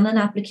first planning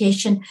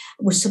application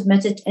was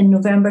submitted in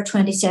November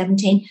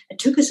 2017, it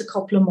took us a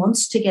couple of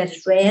months to get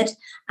it read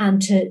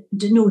and to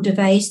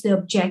devise the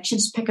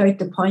objections, pick out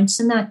the points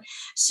in that.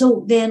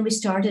 So then we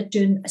started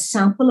doing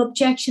sample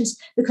objections,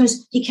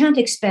 because you can't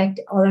expect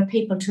other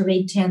people to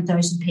read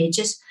 10,000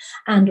 pages.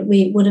 And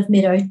we would have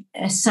made out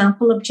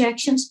sample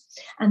objections.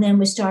 And then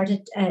we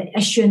started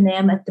issuing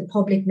them at the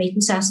public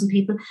meetings, asking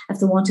people if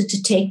they wanted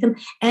to take them.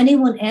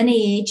 Anyone,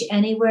 any age,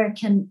 anywhere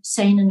can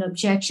sign an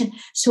objection.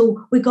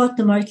 So we got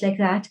them out like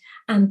that.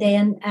 And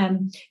then,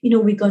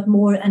 we got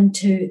more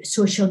into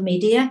social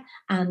media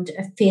and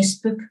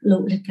Facebook.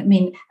 I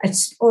mean,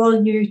 it's all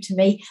new to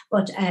me,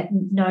 but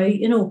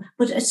now,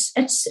 but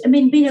it's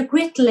been a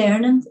great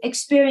learning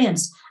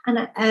experience.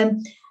 And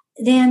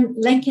then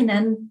linking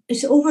in,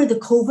 it's over the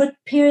COVID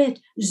period,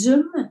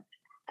 Zoom.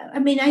 I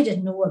mean, I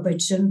didn't know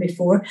about Zoom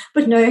before,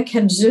 but now I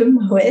can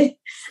Zoom away.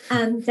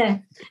 And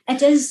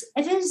it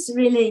is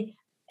really,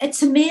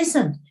 it's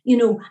amazing,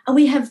 and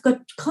we have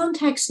got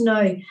contacts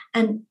now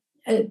in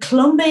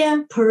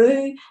Colombia,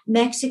 Peru,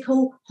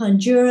 Mexico,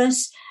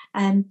 Honduras,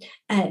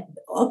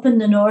 up in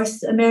the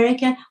North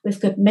America. We've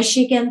got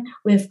Michigan,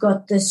 we've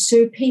got the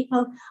Sioux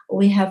people,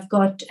 we have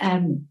got,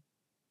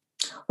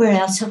 where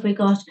else have we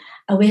got?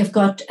 We have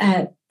got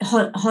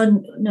going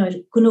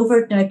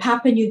over now,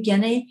 Papua New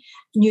Guinea,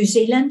 New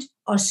Zealand,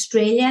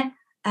 Australia,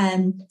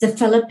 the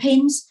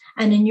Philippines,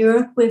 and in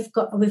Europe we've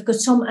got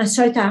some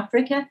South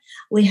Africa.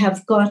 We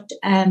have got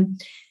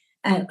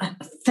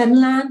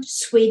Finland,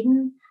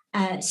 Sweden,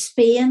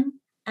 Spain,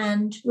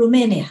 and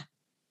Romania.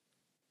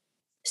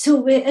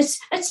 So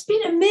it's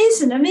been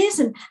amazing.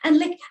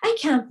 And I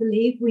can't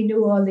believe we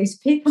know all these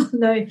people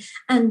now.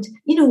 And,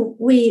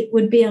 we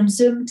would be on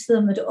Zoom to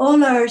them at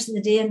all hours of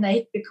the day and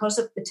night because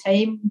of the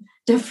time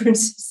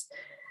differences.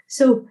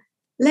 So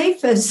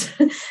life is,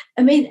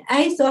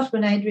 I thought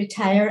when I'd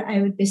retire,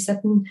 I would be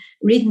sitting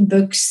reading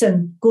books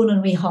and going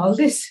on wee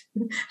holidays.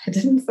 I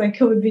didn't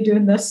think I would be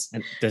doing this.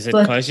 And does it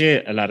cause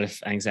you a lot of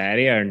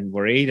anxiety or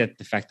worry that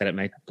the fact that it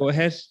might go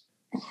ahead?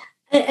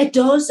 It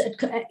does.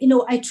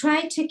 I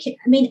try to.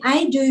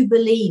 I do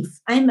believe.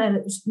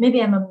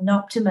 Maybe I'm an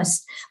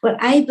optimist,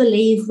 but I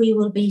believe we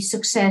will be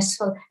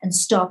successful in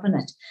stopping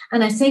it.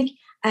 And I think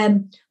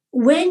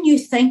when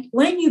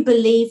you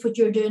believe what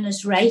you're doing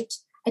is right,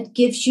 it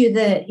gives you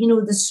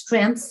the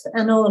strength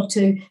and all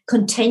to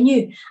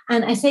continue.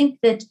 And I think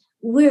that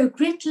we're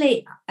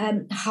greatly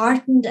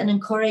heartened and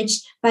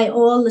encouraged by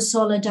all the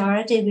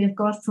solidarity we've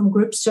got from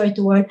groups throughout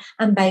the world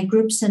and by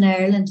groups in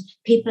Ireland,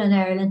 people in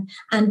Ireland,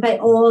 and by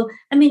all.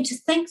 To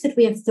think that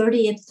we have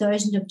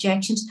 38,000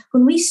 objections.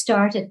 When we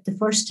started the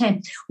first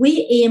time,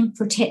 we aimed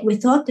for we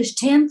thought there's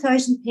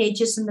 10,000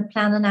 pages in the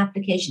planning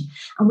application,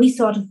 and we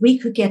thought if we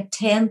could get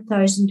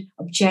 10,000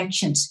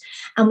 objections,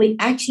 and we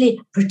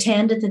actually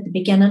pretended at the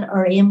beginning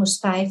our aim was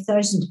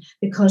 5,000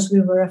 because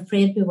we were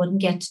afraid we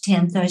wouldn't get to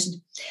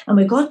 10,000. And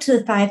we got to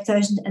the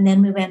 5,000, and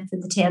then we went for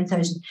the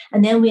 10,000,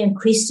 and then we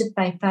increased it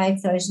by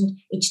 5,000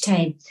 each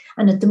time.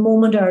 And at the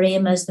moment, our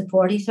aim is the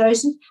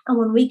 40,000. And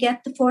when we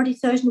get the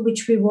 40,000,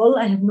 which we will,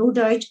 I have no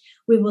doubt,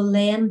 we will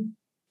then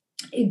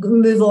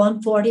move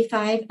on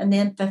 45 and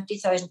then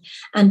 50,000.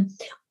 And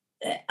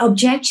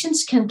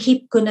objections can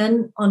keep going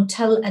in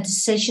until a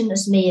decision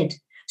is made.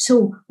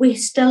 So we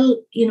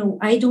still,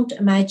 I don't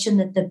imagine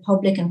that the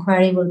public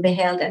inquiry will be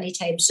held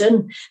anytime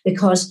soon,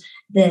 because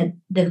the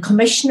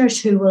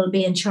commissioners who will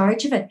be in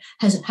charge of it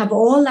have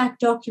all that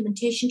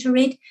documentation to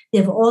read. They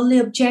have all the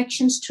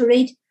objections to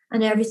read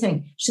and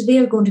everything. So they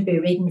are going to be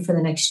reading for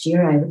the next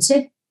year, I would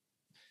say.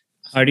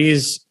 How do you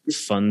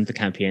fund the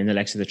campaign, the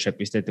likes of the trip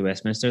you did to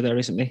Westminster there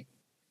recently?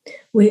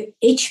 There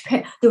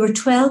were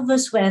 12 of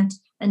us went,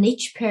 and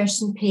each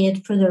person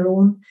paid for their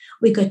own.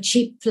 We got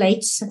cheap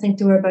flights. I think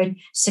they were about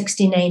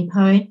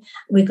 £69.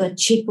 We got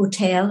cheap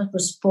hotel. It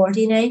was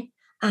 $49.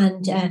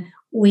 And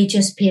we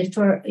just paid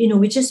for,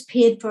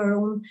 our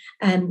own,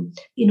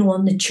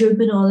 on the tube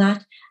and all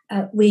that.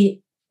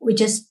 We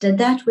just did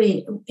that.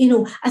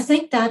 I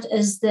think that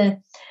is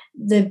the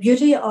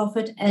beauty of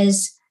it,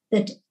 is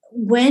that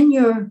when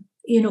you're,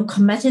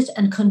 committed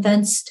and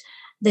convinced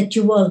that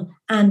you will,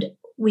 and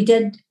we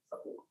did,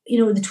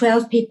 the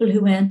 12 people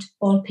who went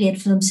all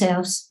paid for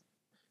themselves.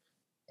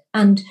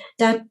 And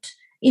that,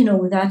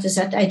 that is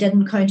it. I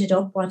didn't count it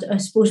up, but I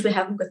suppose we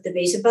haven't got the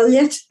visa bill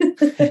yet.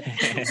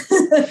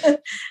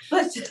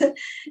 But,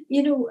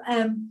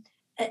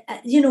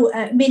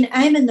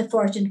 I'm in the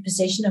fortunate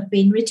position of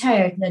being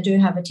retired, and I do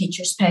have a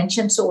teacher's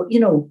pension. So,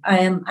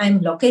 I'm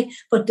lucky,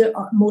 but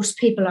most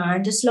people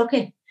aren't as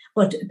lucky.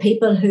 But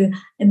people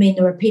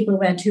there were people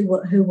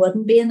who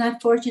wouldn't be in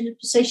that fortunate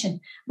position.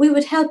 We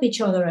would help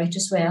each other out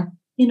as well.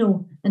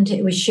 And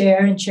we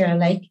share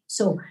alike.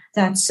 So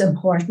that's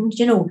important,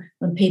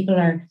 when people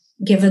are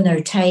giving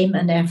their time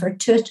and effort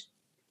to it.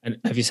 And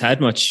have you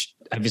had much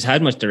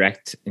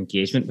direct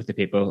engagement with the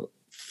people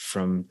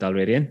from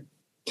Dalradian?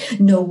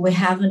 No, we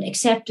haven't,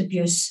 except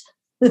abuse.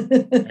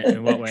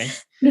 In what way?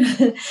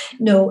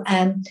 No.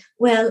 The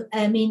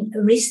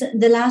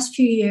last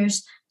few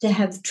years they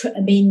have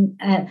been,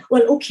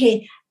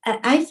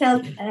 I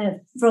felt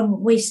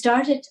from we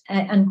started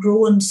and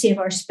growing Save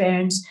Our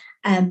Sperns,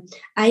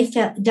 I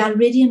felt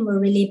Dalradian were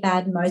really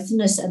bad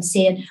mouthing us and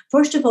saying,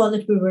 first of all,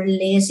 that we were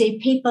lazy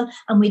people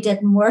and we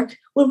didn't work.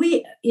 Well,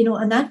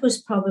 and that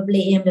was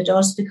probably aimed at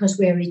us because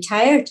we were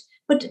retired.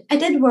 But I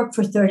did work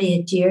for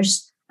 38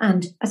 years.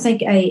 And I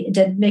think I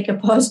did make a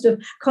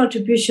positive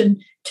contribution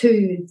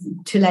to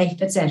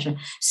life, etc.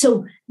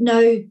 So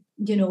now,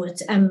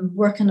 I'm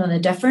working on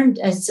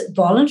it's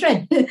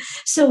voluntary.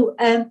 So,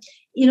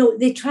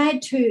 they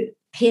tried to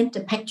paint a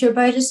picture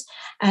about us.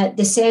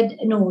 They said,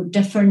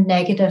 different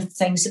negative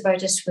things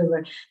about us. We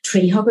were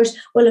tree huggers.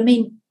 Well,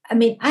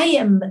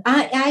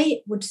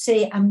 I would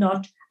say I'm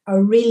not a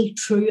real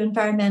true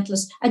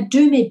environmentalist. I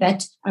do my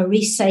bit, I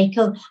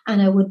recycle, and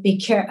I would be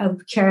careful,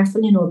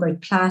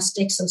 about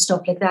plastics and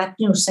stuff like that,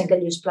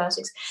 single-use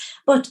plastics.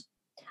 But,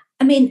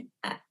 I'm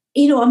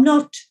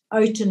not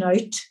out and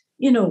out,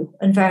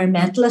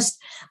 environmentalist.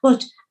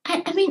 But,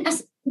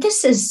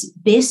 this is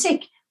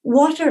basic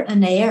water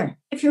and air.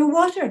 If you're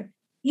water,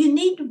 you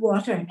need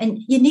water, and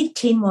you need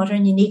clean water,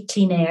 and you need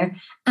clean air.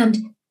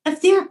 And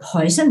if they're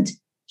poisoned,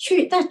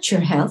 sure, that's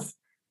your health.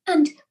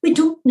 And we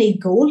don't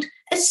need gold.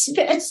 It's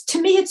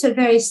to me, it's a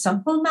very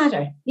simple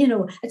matter.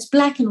 It's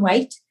black and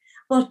white.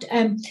 But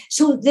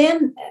so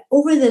then,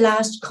 over the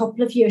last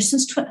couple of years,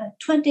 since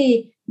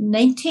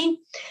 2019,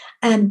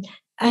 and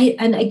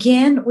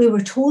again, we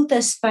were told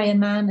this by a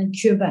man in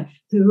Cuba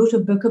who wrote a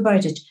book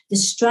about it, the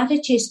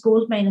strategies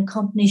gold mining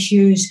companies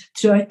use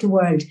throughout the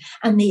world,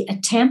 and the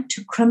attempt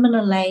to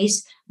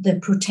criminalize the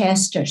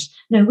protesters.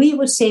 Now, we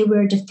would say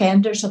we're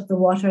defenders of the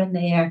water and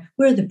the air.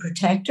 We're the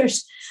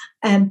protectors.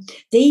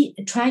 They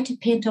try to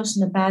paint us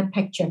in a bad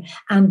picture.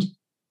 And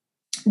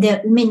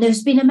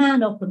there's been a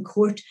man up in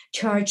court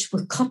charged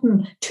with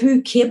cutting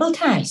two cable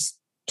ties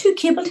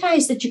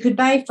that you could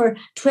buy for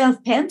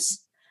 12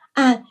 pence,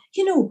 and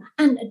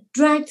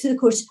dragged through the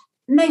courts.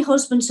 My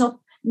husband's up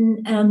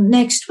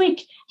next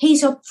week.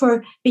 He's up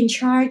for being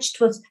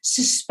charged with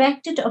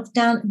suspected of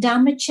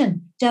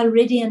damaging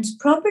Dalradian's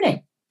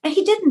property. And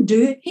he didn't,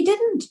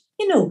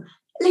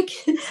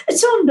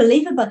 it's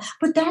unbelievable.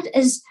 But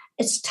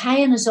it's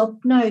tying us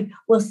up now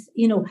with,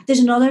 there's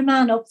another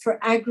man up for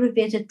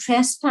aggravated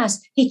trespass.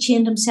 He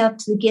chained himself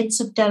to the gates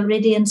of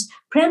Dalradian's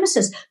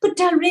premises. But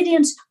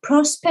Dalradian's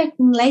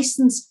prospecting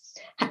license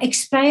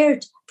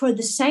expired for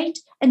the site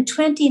in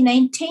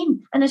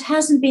 2019 and it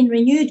hasn't been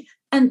renewed.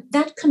 And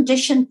that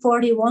condition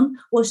 41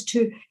 was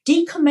to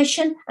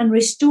decommission and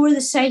restore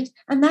the site.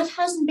 And that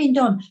hasn't been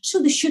done.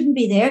 So they shouldn't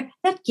be there.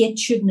 That gate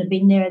shouldn't have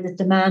been there that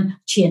the man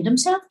chained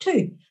himself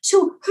to.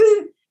 So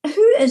who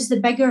is the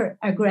bigger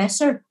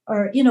aggressor?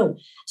 Or,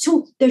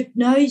 so there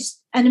now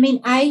is,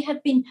 and I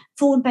have been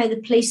phoned by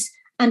the police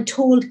and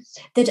told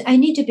that I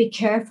need to be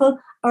careful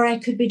or I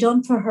could be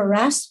done for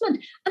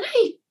harassment. And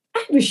I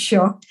was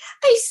shocked.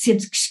 I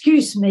said,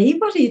 excuse me,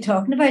 what are you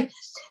talking about?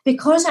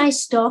 Because I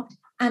stopped.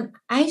 And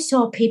I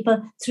saw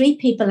 3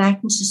 people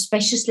acting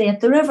suspiciously at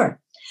the river.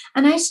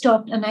 And I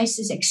stopped and I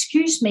said,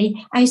 excuse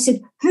me. I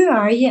said, who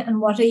are you and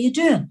what are you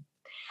doing?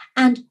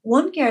 And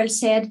one girl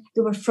said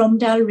they were from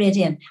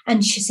Dalradian.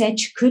 And she said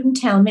she couldn't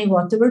tell me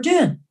what they were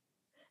doing.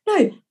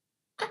 Now,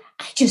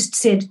 I just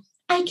said,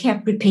 I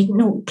kept repeating,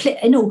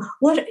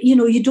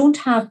 you don't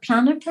have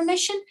planning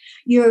permission.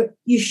 Your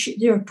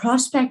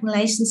prospecting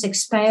license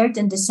expired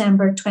in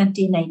December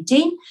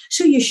 2019.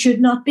 So you should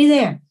not be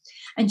there.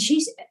 And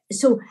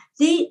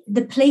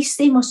the police,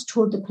 they must have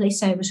told the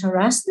police I was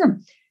harassing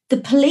them. The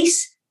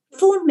police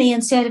phoned me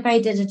and said if I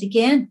did it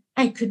again,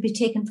 I could be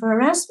taken for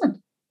harassment.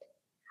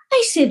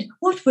 I said,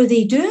 what were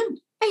they doing?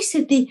 I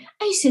said they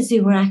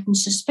were acting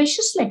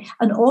suspiciously.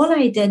 And all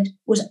I did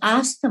was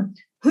ask them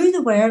who they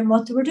were and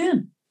what they were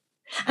doing.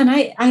 And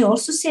I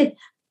also said,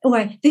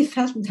 they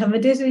felt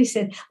intimidated. He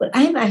said, well,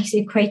 I'm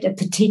actually quite a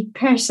petite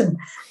person.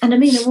 And a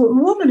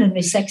woman in my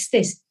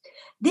 60s.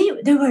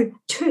 There were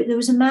 2, there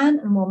was a man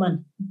and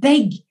woman,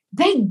 big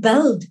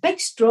build,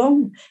 big,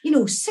 strong,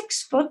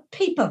 6 foot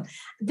people,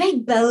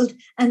 big build.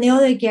 And the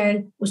other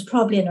girl was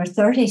probably in her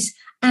 30s.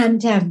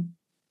 And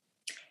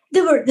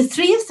the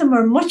 3 of them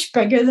were much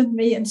bigger than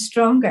me and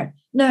stronger.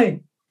 Now,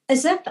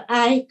 as if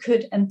I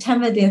could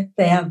intimidate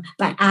them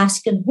by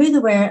asking who they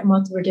were and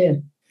what they were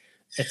doing.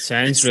 It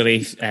sounds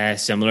really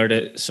similar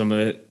to some of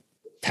the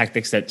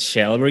tactics that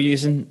Shell were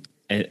using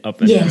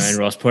up and around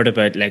Rossport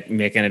about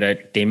making it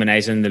out,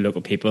 demonizing the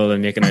local people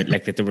and making it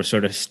like that they were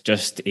sort of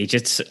just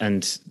agents.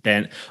 And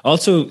then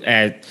also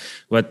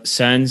what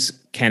sounds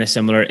kind of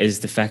similar is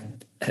the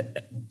fact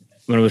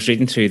when I was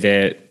reading through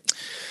the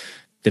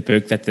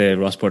book that the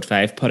Rossport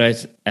 5 put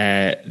out,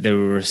 they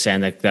were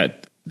saying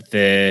that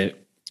the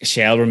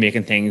Shell were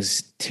making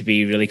things to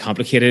be really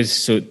complicated,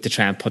 so to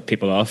try and put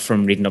people off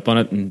from reading up on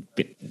it and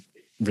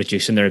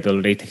reducing their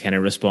ability to kind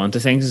of respond to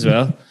things as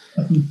well.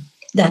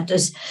 That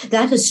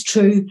is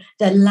true.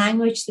 The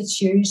language that's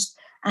used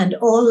and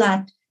all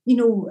that,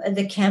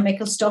 the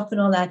chemical stuff and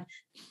all that.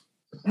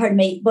 Pardon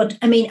me. But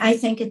I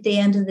think at the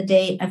end of the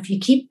day, if you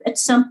keep it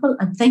simple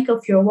and think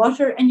of your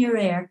water and your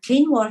air,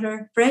 clean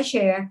water, fresh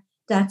air,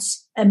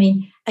 that's,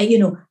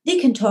 they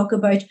can talk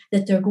about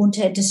that they're going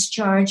to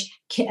discharge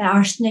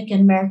arsenic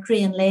and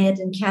mercury and lead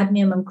and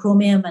cadmium and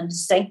chromium and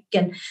zinc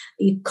and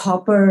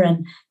copper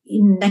and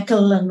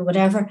nickel and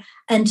whatever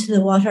into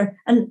the water.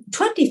 And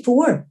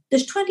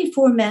there's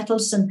 24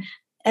 metals and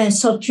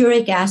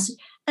sulfuric acid.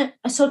 A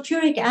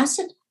sulfuric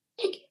acid,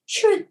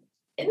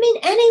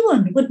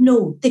 anyone would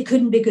know they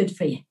couldn't be good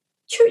for you.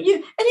 Sure,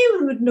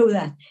 anyone would know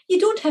that. You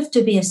don't have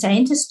to be a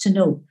scientist to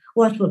know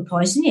what will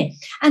poison you.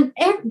 And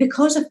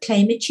because of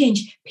climate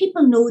change,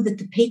 people know that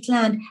the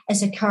peatland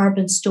is a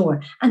carbon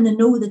store, and they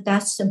know that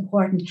that's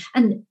important.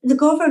 And the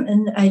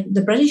government,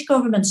 the British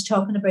government's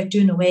talking about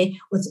doing away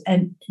with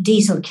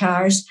diesel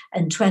cars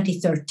in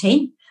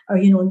 2013, or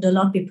they'll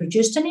not be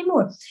produced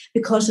anymore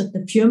because of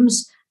the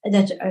fumes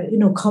that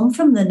come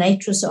from the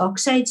nitrous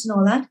oxides and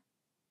all that.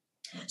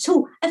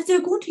 So if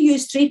they're going to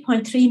use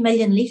 3.3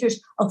 million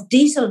litres of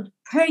diesel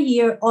per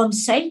year on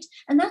site,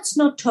 and that's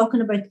not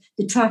talking about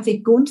the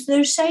traffic going to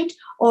their site,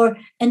 or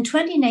in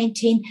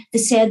 2019, they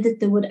said that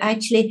they would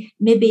actually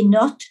maybe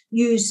not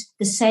use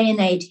the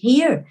cyanide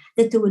here,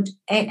 that they would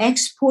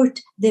export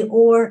the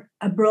ore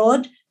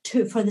abroad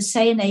for the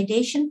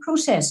cyanidation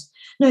process.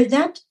 Now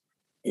that,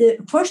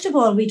 first of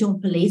all, we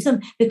don't believe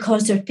them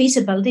because their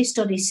feasibility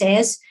study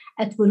says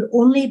it will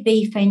only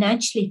be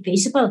financially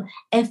feasible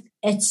if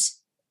it's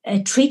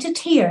treated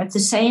here, if the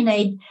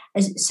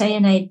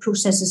cyanide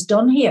process is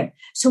done here.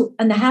 So,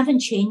 and they haven't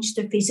changed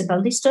their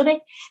feasibility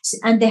study,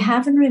 and they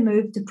haven't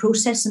removed the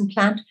processing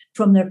plant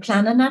from their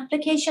planning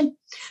application.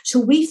 So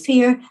we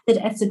fear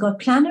that if they got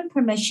planning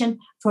permission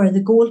for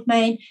the gold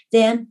mine,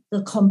 then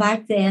they'll come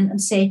back then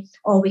and say,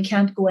 oh, we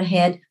can't go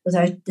ahead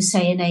without the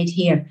cyanide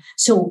here.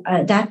 So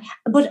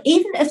but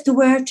even if they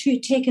were to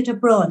take it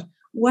abroad,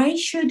 why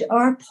should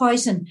our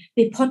poison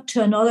be put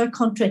to another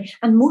country,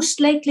 and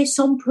most likely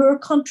some poor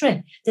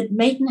country that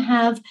mightn't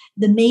have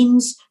the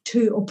means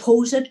to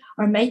oppose it,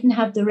 or mightn't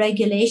have the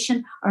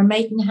regulation, or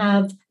mightn't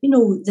have,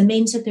 the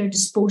means at their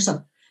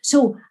disposal?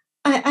 So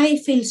I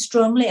feel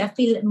strongly,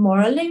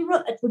 morally,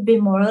 it would be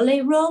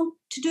morally wrong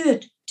to do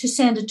it, to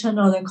send it to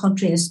another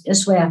country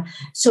as well.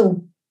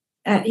 So,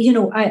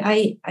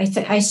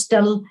 I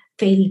still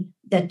feel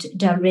that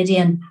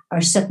Dalradian are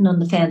sitting on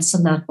the fence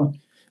on that one.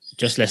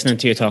 Just listening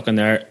to you talking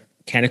there,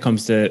 kind of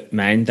comes to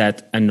mind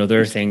that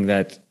another thing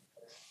that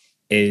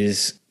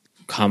is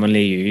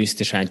commonly used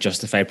to try and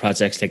justify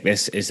projects like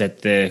this is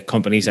that the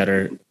companies that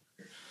are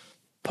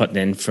putting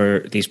in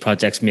for these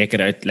projects make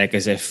it out like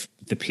as if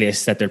the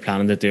place that they're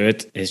planning to do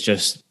it is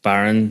just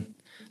barren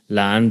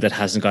land that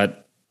hasn't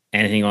got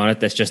anything on it,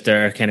 that's just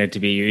there kind of to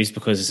be used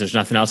because there's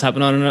nothing else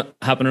happening on it.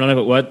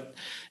 But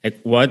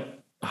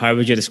how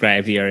would you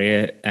describe the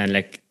area and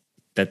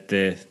that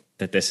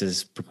this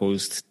is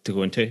proposed to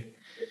go into?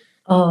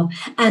 Oh,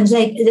 and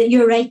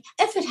you're right.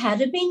 If it had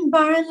been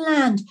barren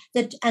land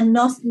and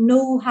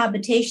no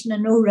habitation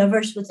and no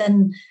rivers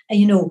within,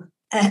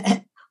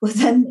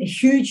 within a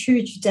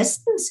huge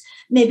distance,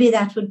 maybe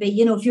that would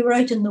be, if you were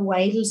out in the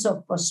wilds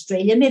of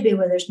Australia, maybe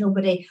where there's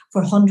nobody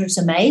for hundreds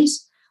of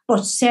miles,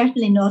 but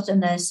certainly not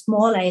in a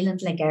small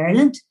island like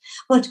Ireland.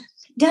 But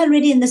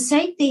Dalradian, the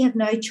site they have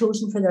now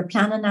chosen for their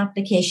planning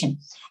application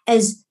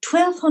is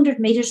 1,200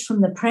 metres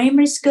from the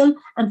primary school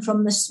and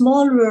from the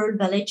small rural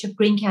village of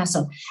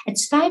Greencastle.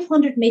 It's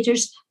 500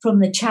 metres from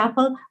the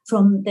chapel,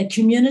 from the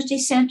community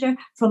centre,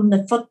 from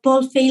the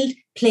football field,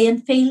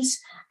 playing fields.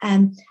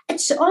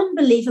 It's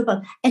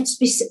unbelievable. It's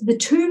the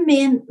two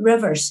main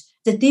rivers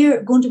that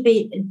they're going to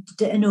be,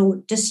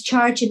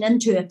 discharging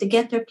into if they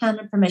get their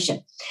planning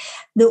permission.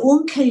 The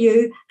Own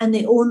Killue and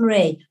the Own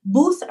Ray,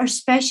 both are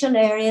special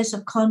areas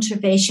of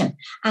conservation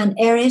and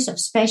areas of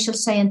special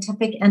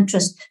scientific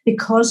interest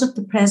because of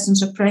the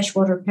presence of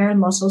freshwater pearl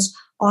mussels,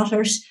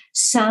 otters,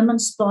 salmon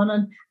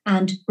spawning,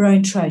 and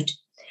brown trout.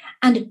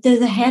 And they're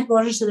the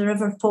headwaters of the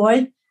River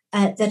Foyle.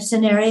 That's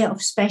an area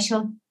of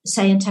special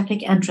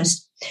scientific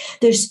interest.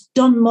 There's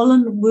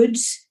Dunmullen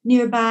Woods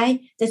nearby.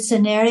 That's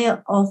an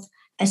area of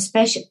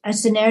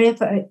it's an area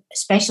for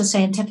special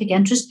scientific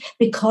interest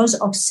because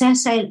of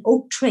sessile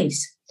oak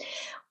trees.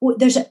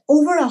 There's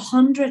over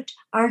 100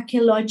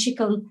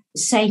 archaeological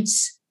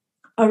sites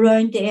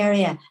around the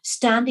area: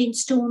 standing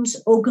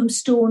stones, Ogham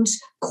stones,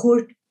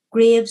 court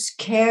graves,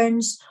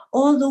 cairns,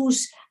 all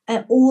those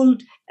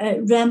old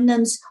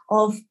remnants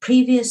of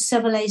previous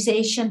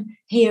civilization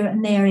here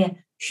in the area.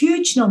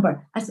 Huge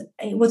number.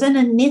 Within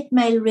an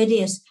 8-mile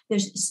radius,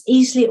 there's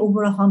easily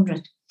over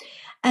 100.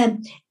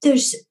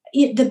 There's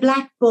the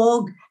Black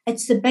Bog.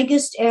 It's the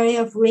biggest area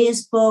of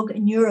raised bog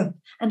in Europe,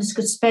 and it's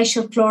got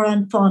special flora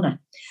and fauna.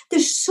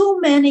 There's so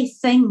many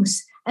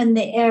things in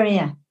the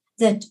area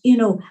that,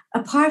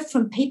 apart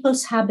from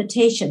people's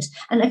habitations,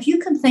 and if you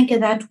can think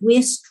of that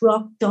waste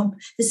rock dump,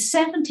 the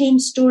 17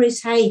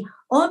 stories high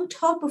on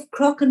top of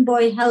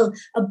Crockenboy Hill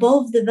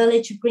above the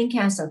village of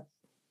Greencastle.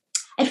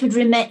 It would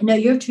remain. Now,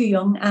 you're too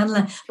young,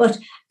 Anna, but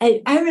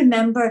I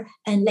remember,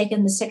 and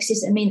in the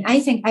 60s, I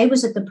think I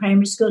was at the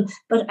primary school,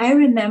 but I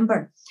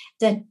remember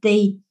that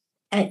the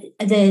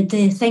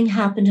thing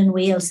happened in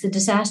Wales, the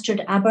disaster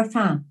at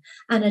Aberfan,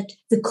 and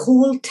the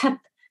coal tip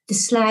the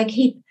slag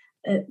heap,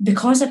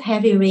 because of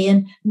heavy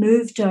rain,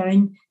 moved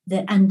down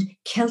and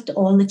killed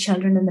all the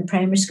children in the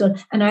primary school.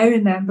 And I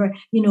remember,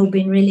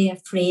 being really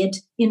afraid,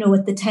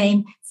 at the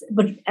time.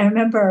 But I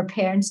remember our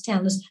parents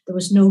telling us there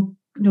was no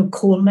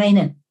coal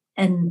mining.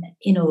 And,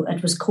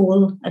 it was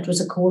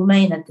a coal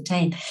mine at the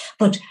time.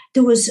 But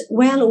there was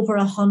well over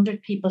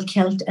 100 people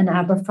killed in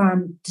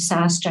Aberfarm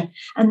disaster.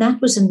 And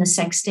that was in the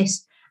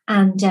 60s.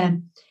 And,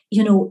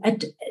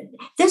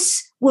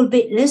 this will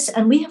be this,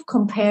 and we have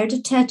compared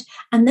it to it.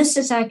 And this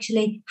is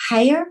actually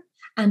higher,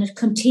 and it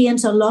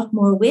contains a lot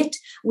more weight.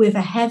 We have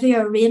a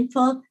heavier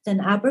rainfall than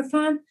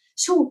Aberfarm.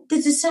 So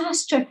the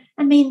disaster,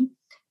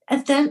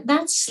 if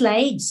that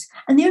slides,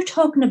 and they're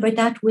talking about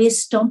that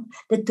waste dump,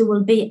 that there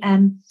will be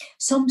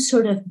some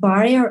sort of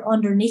barrier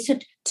underneath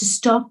it to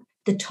stop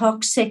the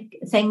toxic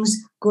things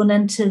going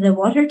into the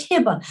water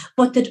table,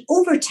 but that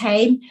over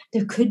time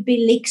there could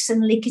be leaks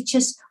and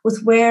leakages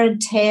with wear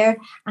and tear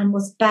and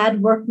with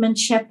bad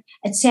workmanship,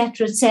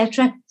 etc.,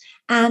 etc.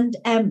 And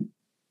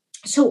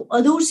so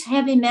those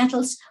heavy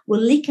metals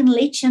will leak and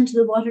leach into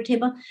the water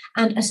table,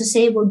 and as I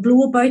say, will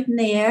blow about in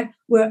the air.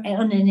 We're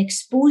on an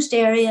exposed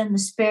area in the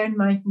Sperrin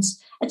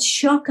Mountains. It's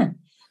shocking.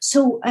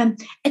 So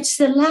it's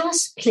the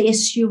last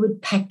place you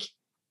would pick,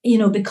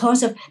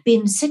 because of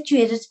being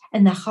situated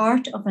in the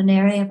heart of an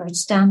area of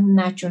outstanding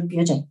natural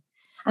beauty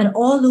and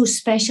all those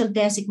special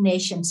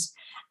designations.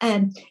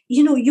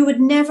 You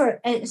would never,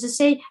 as I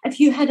say,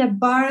 if you had a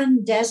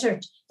barren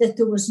desert that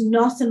there was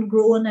nothing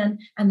growing in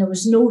and there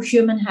was no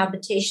human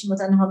habitation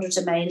within hundreds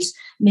of miles,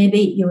 maybe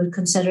you would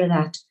consider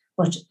that,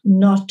 but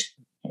not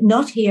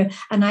here.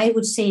 And I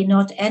would say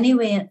not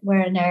anywhere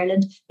in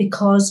Ireland,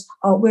 because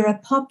we're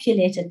a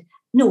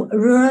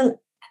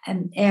rural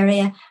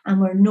area,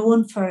 and we're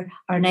known for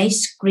our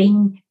nice,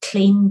 green,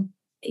 clean,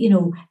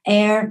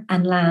 air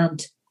and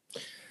land.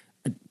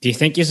 Do you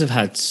think you have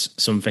had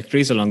some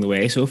victories along the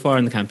way so far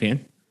in the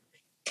campaign?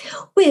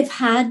 We've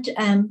had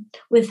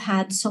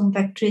some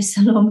victories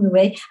along the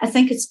way. I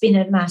think it's been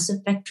a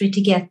massive victory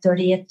to get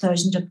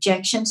 38,000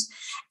 objections,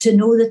 to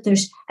know that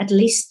there's at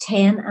least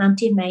 10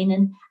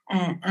 anti-mining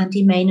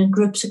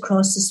groups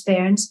across the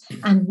Sperrins,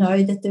 and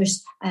now that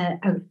there's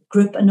a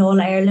group, an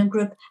All-Ireland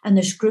group, and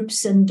there's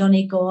groups in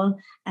Donegal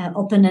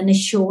up in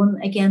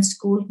Inishowen against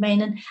gold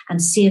mining,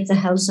 and Save the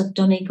Hills of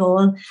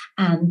Donegal,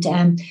 and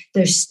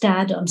there's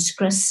Stad on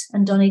Scriss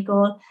in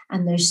Donegal,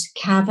 and there's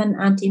Cavan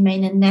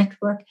Anti-Mining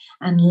Network,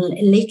 and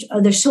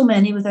there's so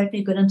many without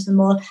me going into them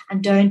all,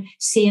 and down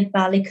Save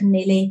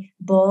Ballyconneely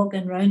Bog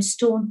and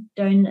Roundstone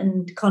down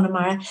in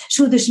Connemara.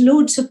 So there's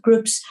loads of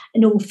groups,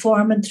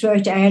 forming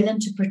throughout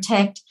Ireland to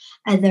protect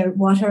their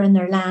water and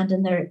their land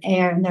and their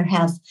air and their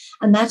health.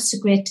 And that's a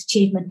great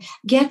achievement.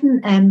 Getting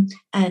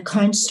a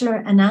councillor,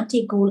 an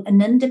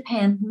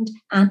independent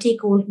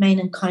anti-gold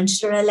mining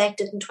councillor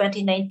elected in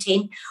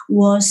 2019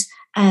 was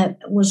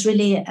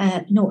really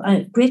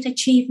a great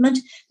achievement,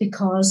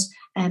 because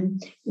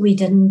we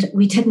didn't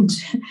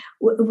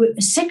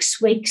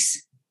 6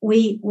 weeks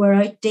we were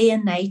out day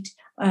and night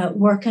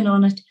working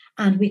on it.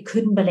 And we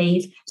couldn't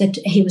believe that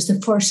he was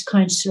the first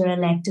councillor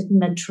elected in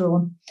Mid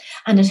Tyrone.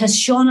 And it has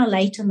shone a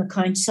light on the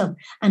council,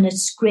 and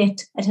it's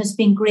great. It has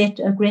been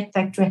a great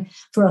victory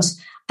for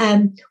us.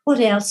 What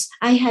else?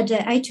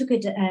 I took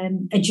it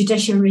a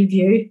judicial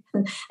review,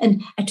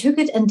 and I took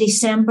it in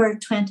December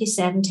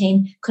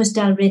 2017 because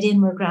Dalridian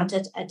were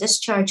granted a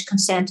discharge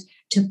consent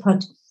to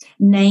put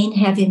 9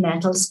 heavy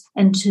metals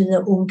into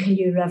the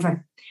Oankillew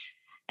River.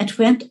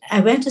 I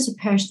went as a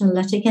personal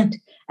litigant.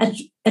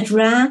 It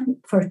ran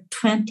for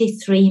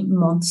 23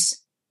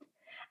 months.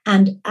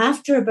 And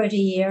after about a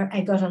year,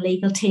 I got a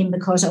legal team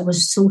because I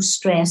was so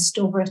stressed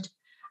over it.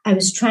 I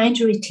was trying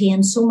to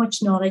retain so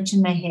much knowledge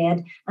in my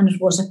head, and it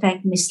was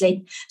affecting my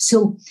sleep.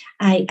 So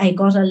I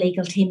got a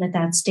legal team at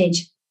that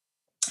stage.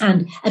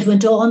 And it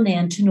went on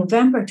then to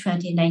November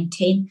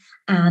 2019.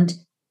 And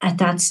at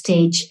that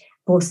stage,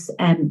 both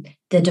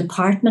the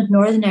Department,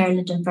 Northern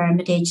Ireland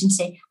Environment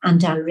Agency, and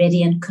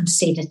Dalridian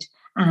conceded.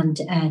 And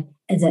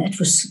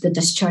the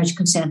discharge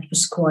consent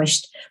was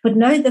squashed. But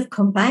now they've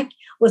come back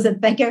with a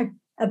bigger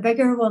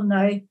one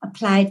now,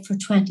 applied for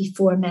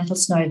 24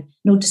 metals now.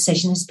 No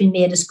decision has been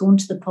made. It's going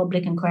to the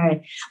public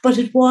inquiry. But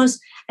it was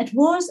I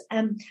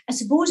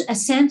suppose,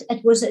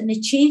 it was an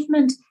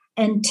achievement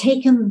in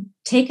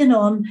taking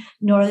on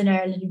Northern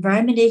Ireland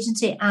Environment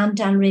Agency and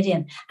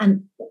Dalridian.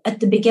 And at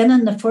the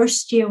beginning, the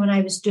first year when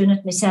I was doing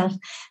it myself,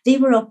 they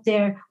were up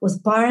there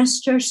with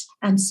barristers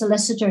and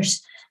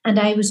solicitors, and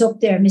I was up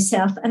there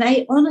myself. And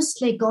I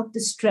honestly got the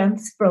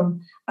strength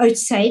from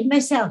outside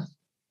myself,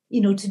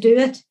 to do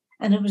it.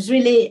 And it was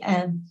really,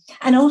 and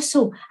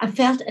also I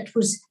felt it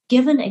was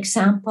given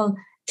example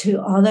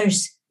to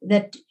others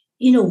that,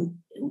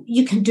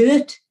 you can do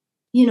it,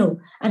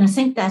 and I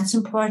think that's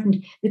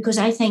important, because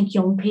I think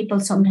young people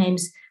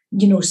sometimes,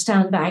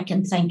 stand back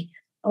and think,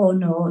 oh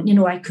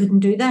no, I couldn't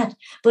do that.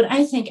 But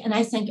I think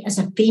as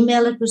a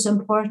female, it was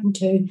important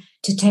to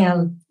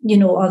tell,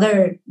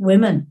 other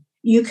women,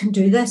 you can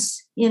do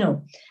this,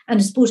 And I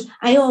suppose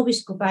I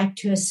always go back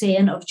to a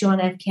saying of John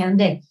F.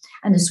 Kennedy,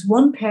 and it's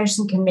one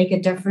person can make a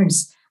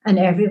difference, and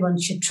everyone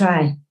should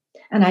try.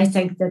 And I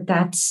think that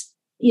that's,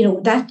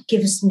 that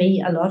gives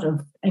me a lot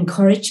of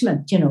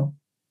encouragement,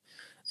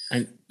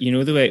 And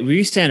the way we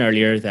were saying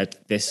earlier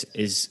that this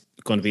is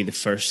going to be the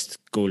first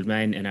gold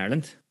mine in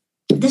Ireland.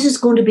 This is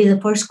going to be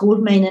the first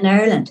gold mine in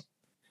Ireland.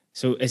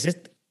 So is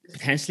it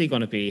potentially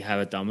going to have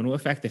a domino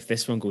effect if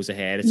this one goes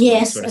ahead?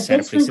 Yes, if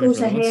this one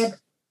goes ahead.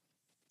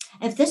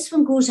 If this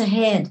one goes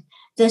ahead,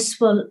 this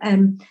will,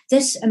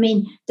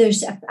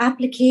 there's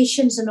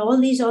applications in all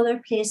these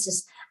other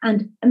places.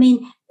 And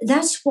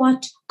that's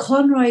what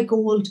Conroy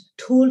Gold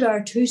told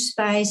our two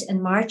spies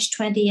in March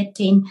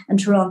 2018 in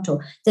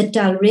Toronto, that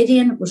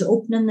Dalradian was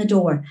opening the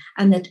door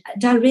and that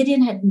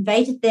Dalradian had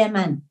invited them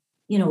in,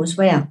 as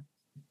well.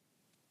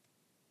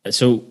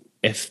 So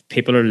if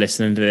people are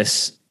listening to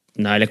this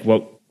now, like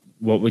what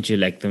would you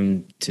like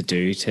them to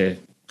do to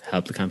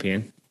help the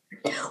campaign?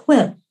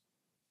 Well,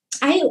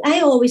 I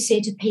always say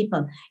to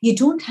people, you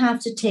don't have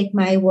to take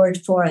my word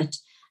for it.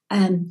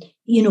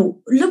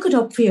 Look it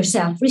up for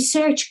yourself.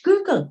 Research,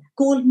 Google,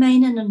 gold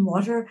mining in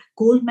water,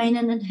 gold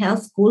mining in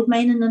health, gold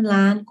mining in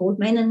land, gold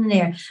mining in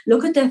air.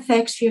 Look at the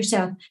effects for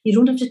yourself. You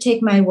don't have to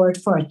take my word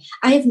for it.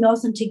 I have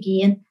nothing to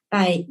gain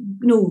by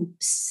going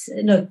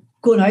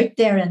out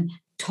there and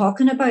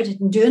talking about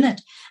it and doing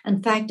it.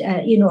 In fact,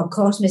 it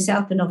caused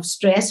myself enough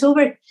stress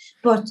over it.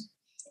 But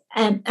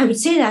I would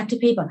say that to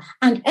people.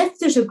 And if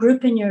there's a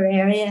group in your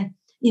area,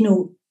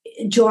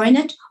 join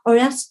it, or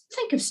else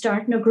think of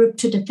starting a group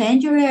to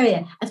defend your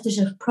area if there's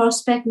a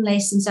prospecting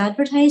license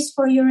advertised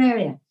for your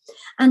area.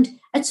 And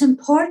it's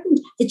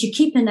important that you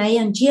keep an eye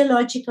on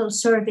Geological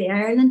Survey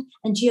Ireland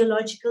and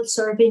Geological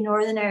Survey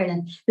Northern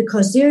Ireland,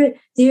 because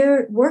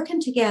they're working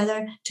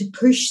together to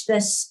push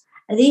this.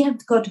 They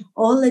have got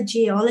all the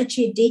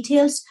geology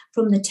details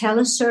from the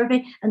TELUS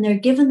survey, and they're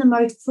giving them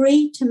out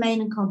free to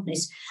mining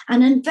companies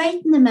and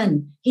inviting them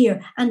in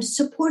here, and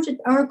supported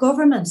our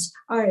governments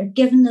are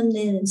giving them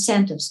the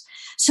incentives.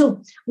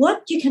 So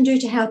what you can do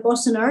to help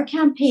us in our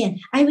campaign,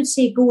 I would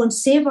say go on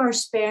Save Our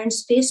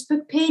Sperrins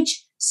Facebook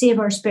page, Save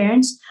Our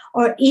Sperrins,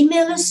 or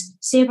email us,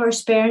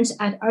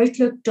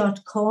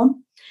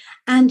 saveoursperrins@outlook.com.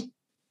 And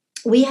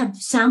we have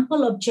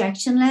sample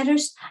objection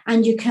letters,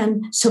 and you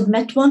can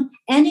submit one.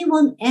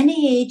 Anyone,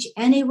 any age,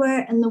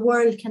 anywhere in the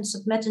world can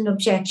submit an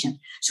objection.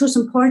 So it's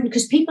important,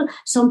 because people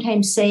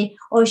sometimes say,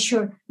 oh,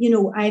 sure,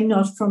 I'm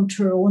not from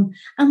Tyrone.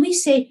 And we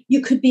say,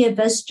 you could be a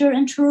visitor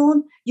in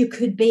Tyrone. You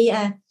could be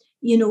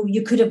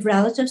you could have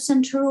relatives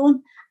in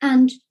Tyrone.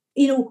 And,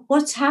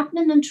 what's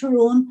happening in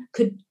Tyrone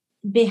could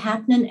be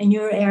happening in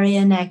your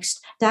area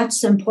next.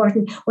 That's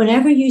important.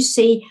 Whenever you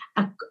see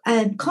a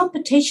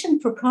competition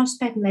for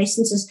prospecting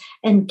licenses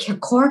in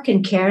Cork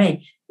and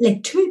Kerry,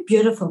 like two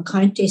beautiful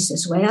counties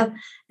as well,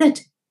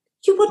 that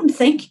you wouldn't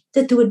think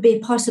that there would be a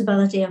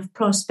possibility of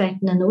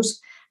prospecting in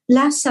those.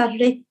 Last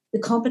Saturday, the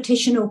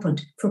competition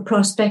opened for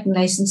prospecting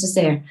licenses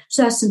there.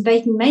 So that's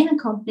inviting mining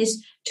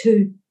companies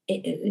to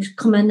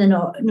come in and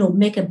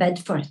make a bid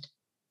for it.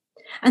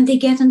 And they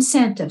get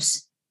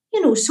incentives.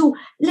 So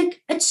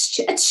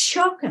it's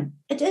shocking.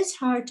 It is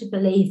hard to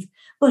believe,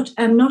 but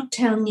I'm not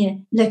telling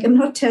you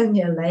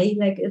a lie.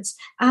 It's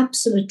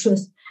absolute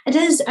truth. It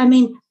is.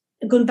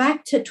 Going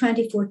back to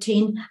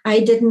 2014, I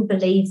didn't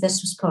believe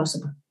this was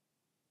possible.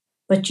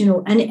 But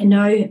and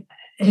now,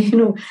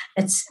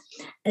 it's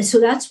so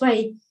that's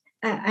why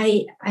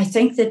I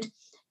think that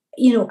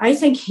I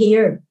think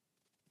here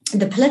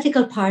the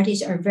political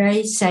parties are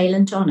very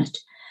silent on it,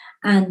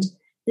 and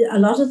a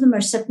lot of them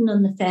are sitting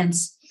on the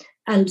fence.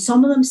 And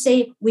some of them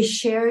say, we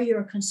share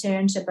your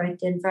concerns about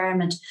the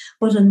environment,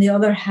 but on the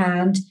other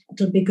hand,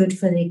 it'll be good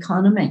for the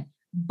economy.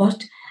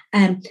 But,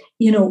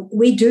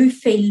 we do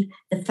feel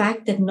the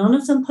fact that none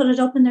of them put it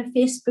up in their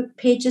Facebook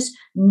pages,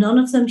 none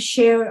of them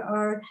share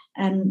our,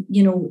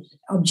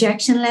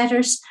 objection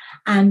letters.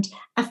 And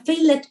I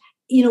feel that,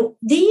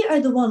 they are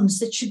the ones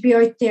that should be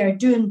out there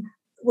doing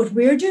what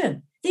we're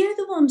doing. They're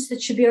the ones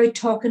that should be out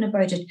talking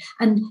about it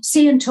and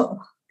saying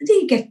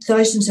they get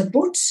thousands of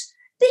votes.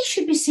 They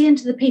should be saying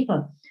to the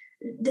people,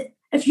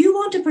 if you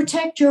want to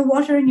protect your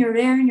water and your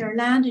air and your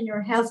land and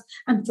your health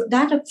and for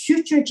that of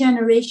future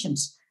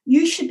generations,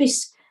 you should be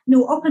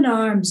up in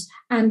arms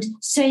and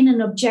signing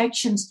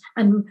objections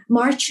and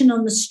marching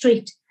on the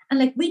street. And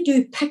like we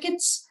do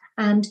pickets,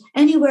 and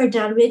anywhere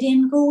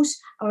Dalradian goes,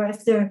 or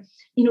if they're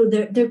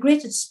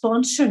great at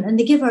sponsoring and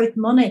they give out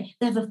money,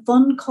 they have a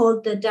fund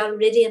called the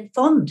Dalradian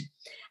Fund.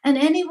 And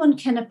anyone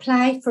can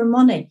apply for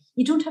money.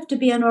 You don't have to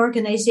be an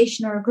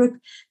organisation or a group.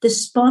 They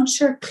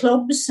sponsor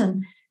clubs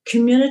and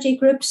community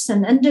groups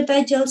and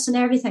individuals and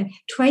everything.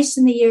 Twice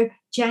in the year,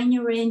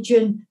 January and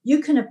June, you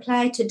can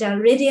apply to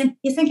Dalradian.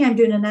 You think I'm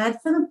doing an ad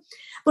for them?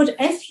 But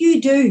if you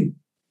do,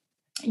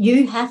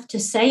 you have to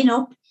sign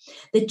up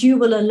that you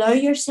will allow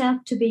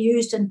yourself to be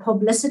used in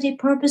publicity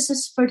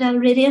purposes for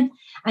Dalradian,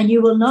 and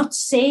you will not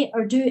say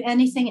or do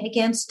anything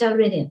against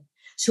Dalradian.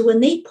 So when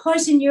they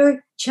poison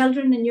your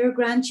children and your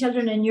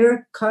grandchildren and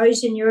your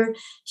cows and your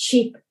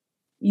sheep,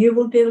 you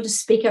won't be able to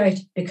speak out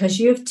because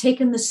you have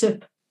taken the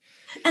soup.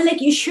 And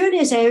you surely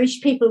as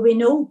Irish people, we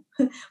know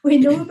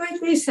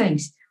about these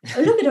things.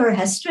 Look at our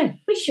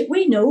history.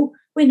 We know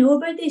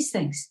about these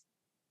things.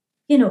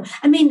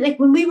 I mean, like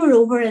when we were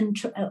over in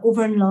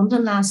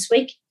London last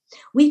week,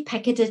 we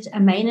picketed a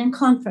mining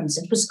conference.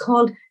 It was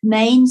called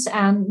Mines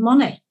and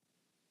Money.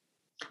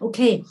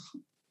 Okay,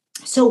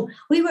 so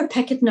we were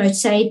picketing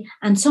outside,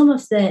 and some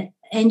of the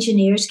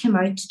engineers came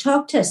out to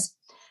talk to us.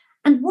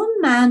 And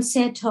one man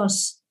said to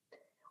us,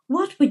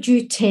 "What would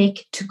you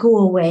take to go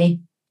away?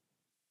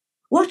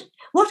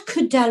 What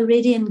could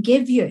Dalradian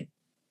give you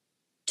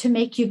to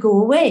make you go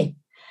away?"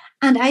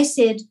 And I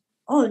said,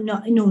 "Oh, no,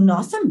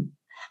 nothing."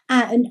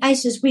 And I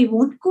says, "We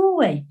won't go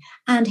away."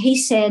 And he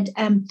said,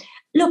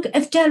 "Look,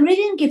 if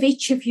Dalradian give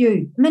each of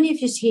you, many of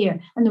you here,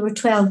 and there were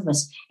 12 of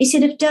us," he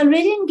said, "if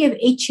Dalradian give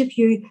each of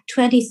you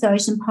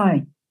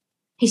 £20,000,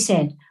 he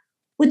said,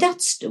 would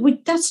that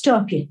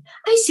stop you?"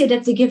 I said,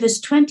 "If they give us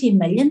 £20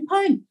 million,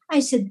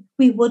 I said,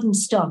 we wouldn't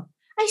stop."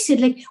 I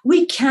said, like,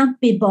 we can't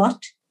be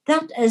bought.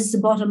 That is the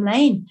bottom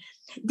line.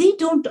 They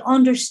don't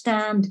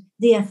understand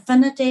the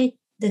affinity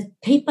that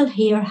people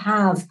here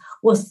have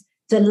with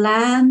the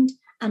land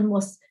and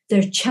with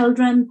their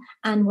children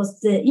and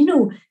with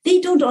they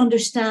don't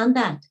understand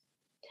that.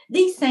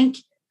 They think,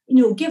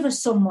 give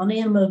us some money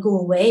and we'll go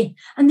away.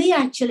 And they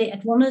actually,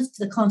 at one of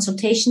the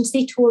consultations,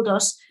 they told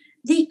us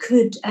they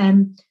could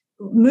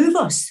move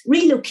us,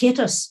 relocate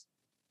us.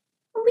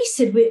 And we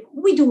said,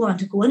 we don't want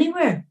to go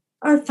anywhere.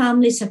 Our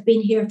families have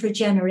been here for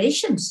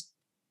generations.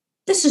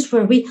 This is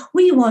where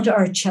we want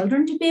our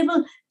children to be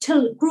able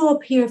to grow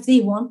up here if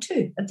they want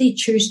to, if they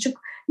choose to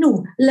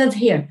live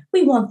here.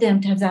 We want them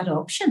to have that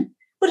option.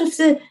 But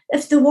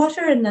if the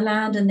water and the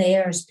land and the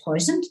air is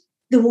poisoned,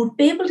 they won't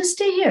be able to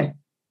stay here.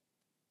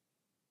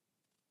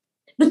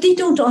 But they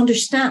don't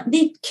understand.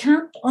 They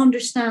can't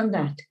understand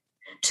that.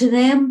 To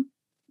them,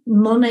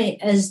 money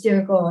is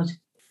their God.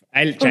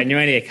 I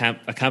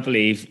can't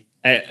believe.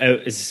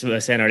 As I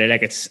was saying earlier,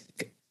 like it's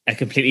a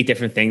completely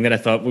different thing that I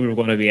thought we were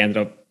going to be ended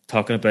up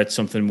talking about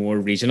something more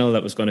regional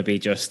that was going to be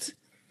just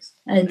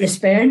the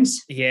Sperrins.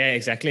 Yeah,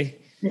 exactly.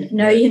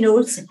 Now you know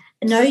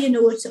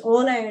it's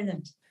all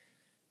Ireland.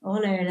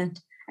 All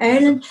Ireland.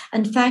 Ireland,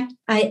 in fact,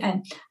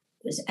 I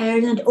was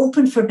Ireland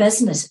open for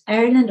business.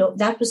 Ireland,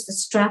 that was the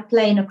strap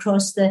line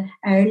across the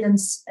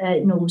Ireland's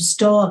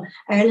stall.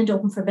 Ireland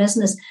open for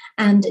business.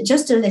 And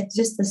just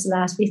this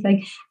last week,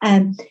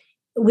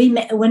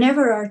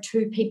 whenever our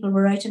two people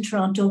were out in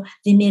Toronto,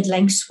 they made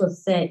links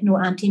with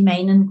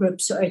anti-mining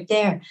groups out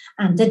there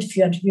and did a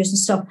few interviews and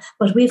stuff.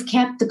 But we've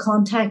kept the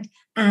contact.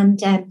 And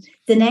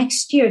the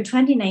next year,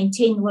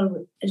 2019,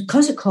 well,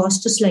 because it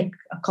cost us like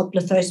a couple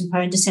of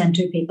 £1,000 to send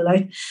two people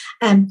out,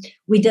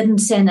 we didn't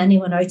send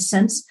anyone out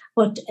since.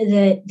 But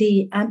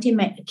the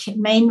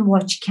Anti-Mine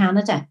Watch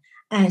Canada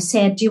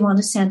said, "Do you want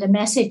to send a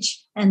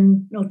message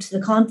to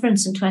the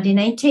conference in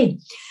 2019?"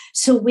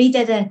 So we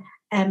did a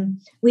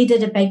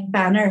big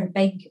banner,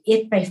 big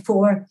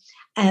 8x4.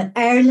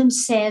 Ireland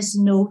says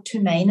no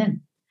to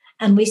mining.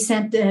 And we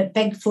sent a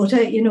big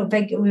photo, we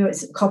were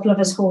a couple of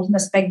us holding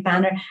this big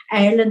banner.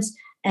 Ireland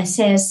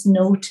says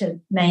no to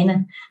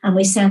mining. And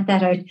we sent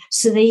that out.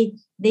 So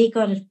they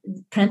got it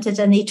printed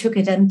and they took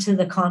it into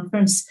the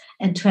conference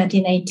in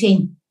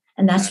 2019.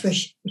 And that's where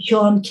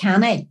Sean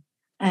Kenny,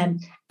 and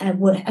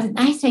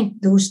I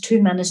think those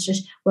two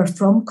ministers were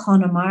from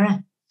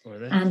Connemara.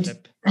 And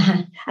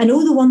I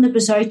know the one that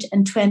was out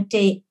in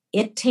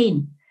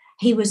 2018,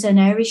 he was an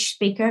Irish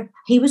speaker.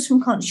 He was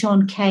from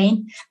Sean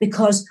Kane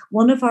because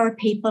one of our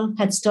people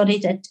had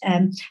studied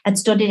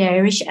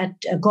Irish at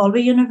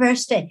Galway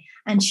University,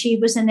 and she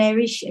was an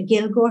Irish,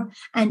 Gilgore,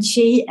 and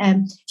she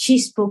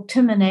spoke to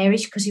him in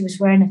Irish because he was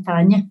wearing a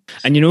fanya.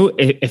 And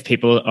if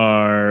people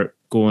are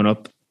going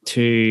up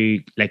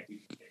to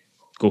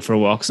go for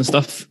walks and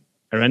stuff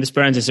around the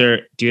Sperrins,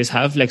 do you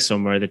have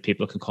somewhere that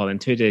people can call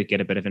into to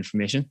get a bit of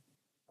information?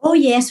 Oh,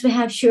 yes, we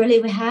have. Surely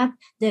we have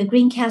the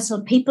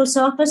Greencastle People's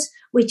Office,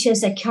 which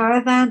is a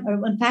caravan,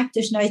 or in fact,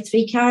 there's now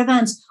 3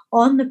 caravans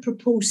on the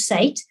proposed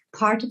site,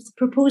 part of the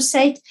proposed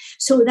site.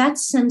 So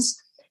that's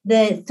since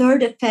the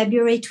 3rd of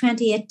February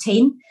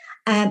 2018.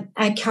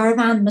 A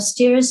caravan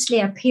mysteriously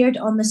appeared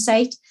on the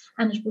site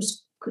and it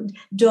was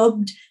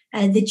dubbed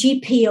the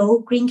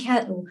GPO,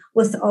 Greencastle,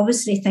 with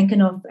obviously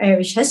thinking of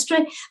Irish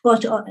history,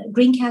 but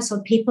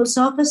Greencastle People's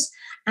Office.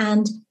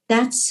 And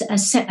that's a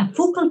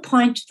focal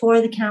point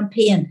for the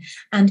campaign.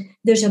 And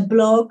there's a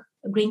blog,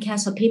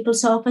 Greencastle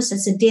People's Office.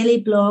 It's a daily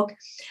blog.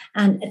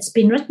 And it's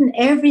been written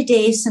every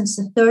day since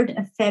the 3rd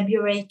of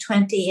February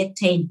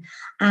 2018.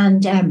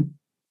 And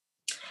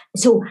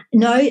so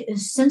now,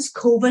 since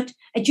COVID,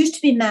 it used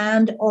to be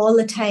manned all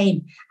the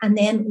time. And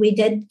then we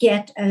did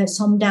get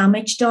some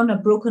damage done, a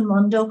broken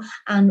window,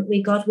 and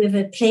we have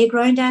a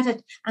playground at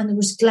it, and there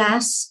was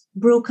glass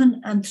broken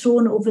and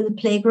thrown over the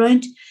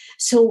playground.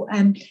 So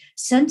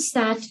since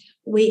that,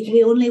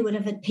 we only would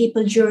have had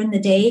people during the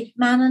day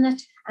manning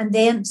it. And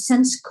then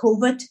since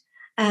COVID,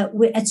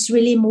 it's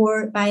really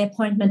more by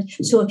appointment.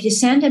 So if you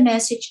send a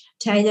message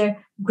to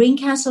either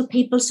Greencastle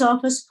People's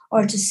Office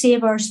or to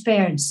Save Our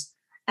Sperrins,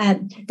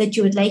 that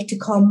you would like to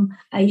come,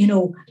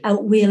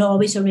 we'll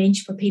always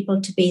arrange for people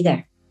to be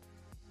there.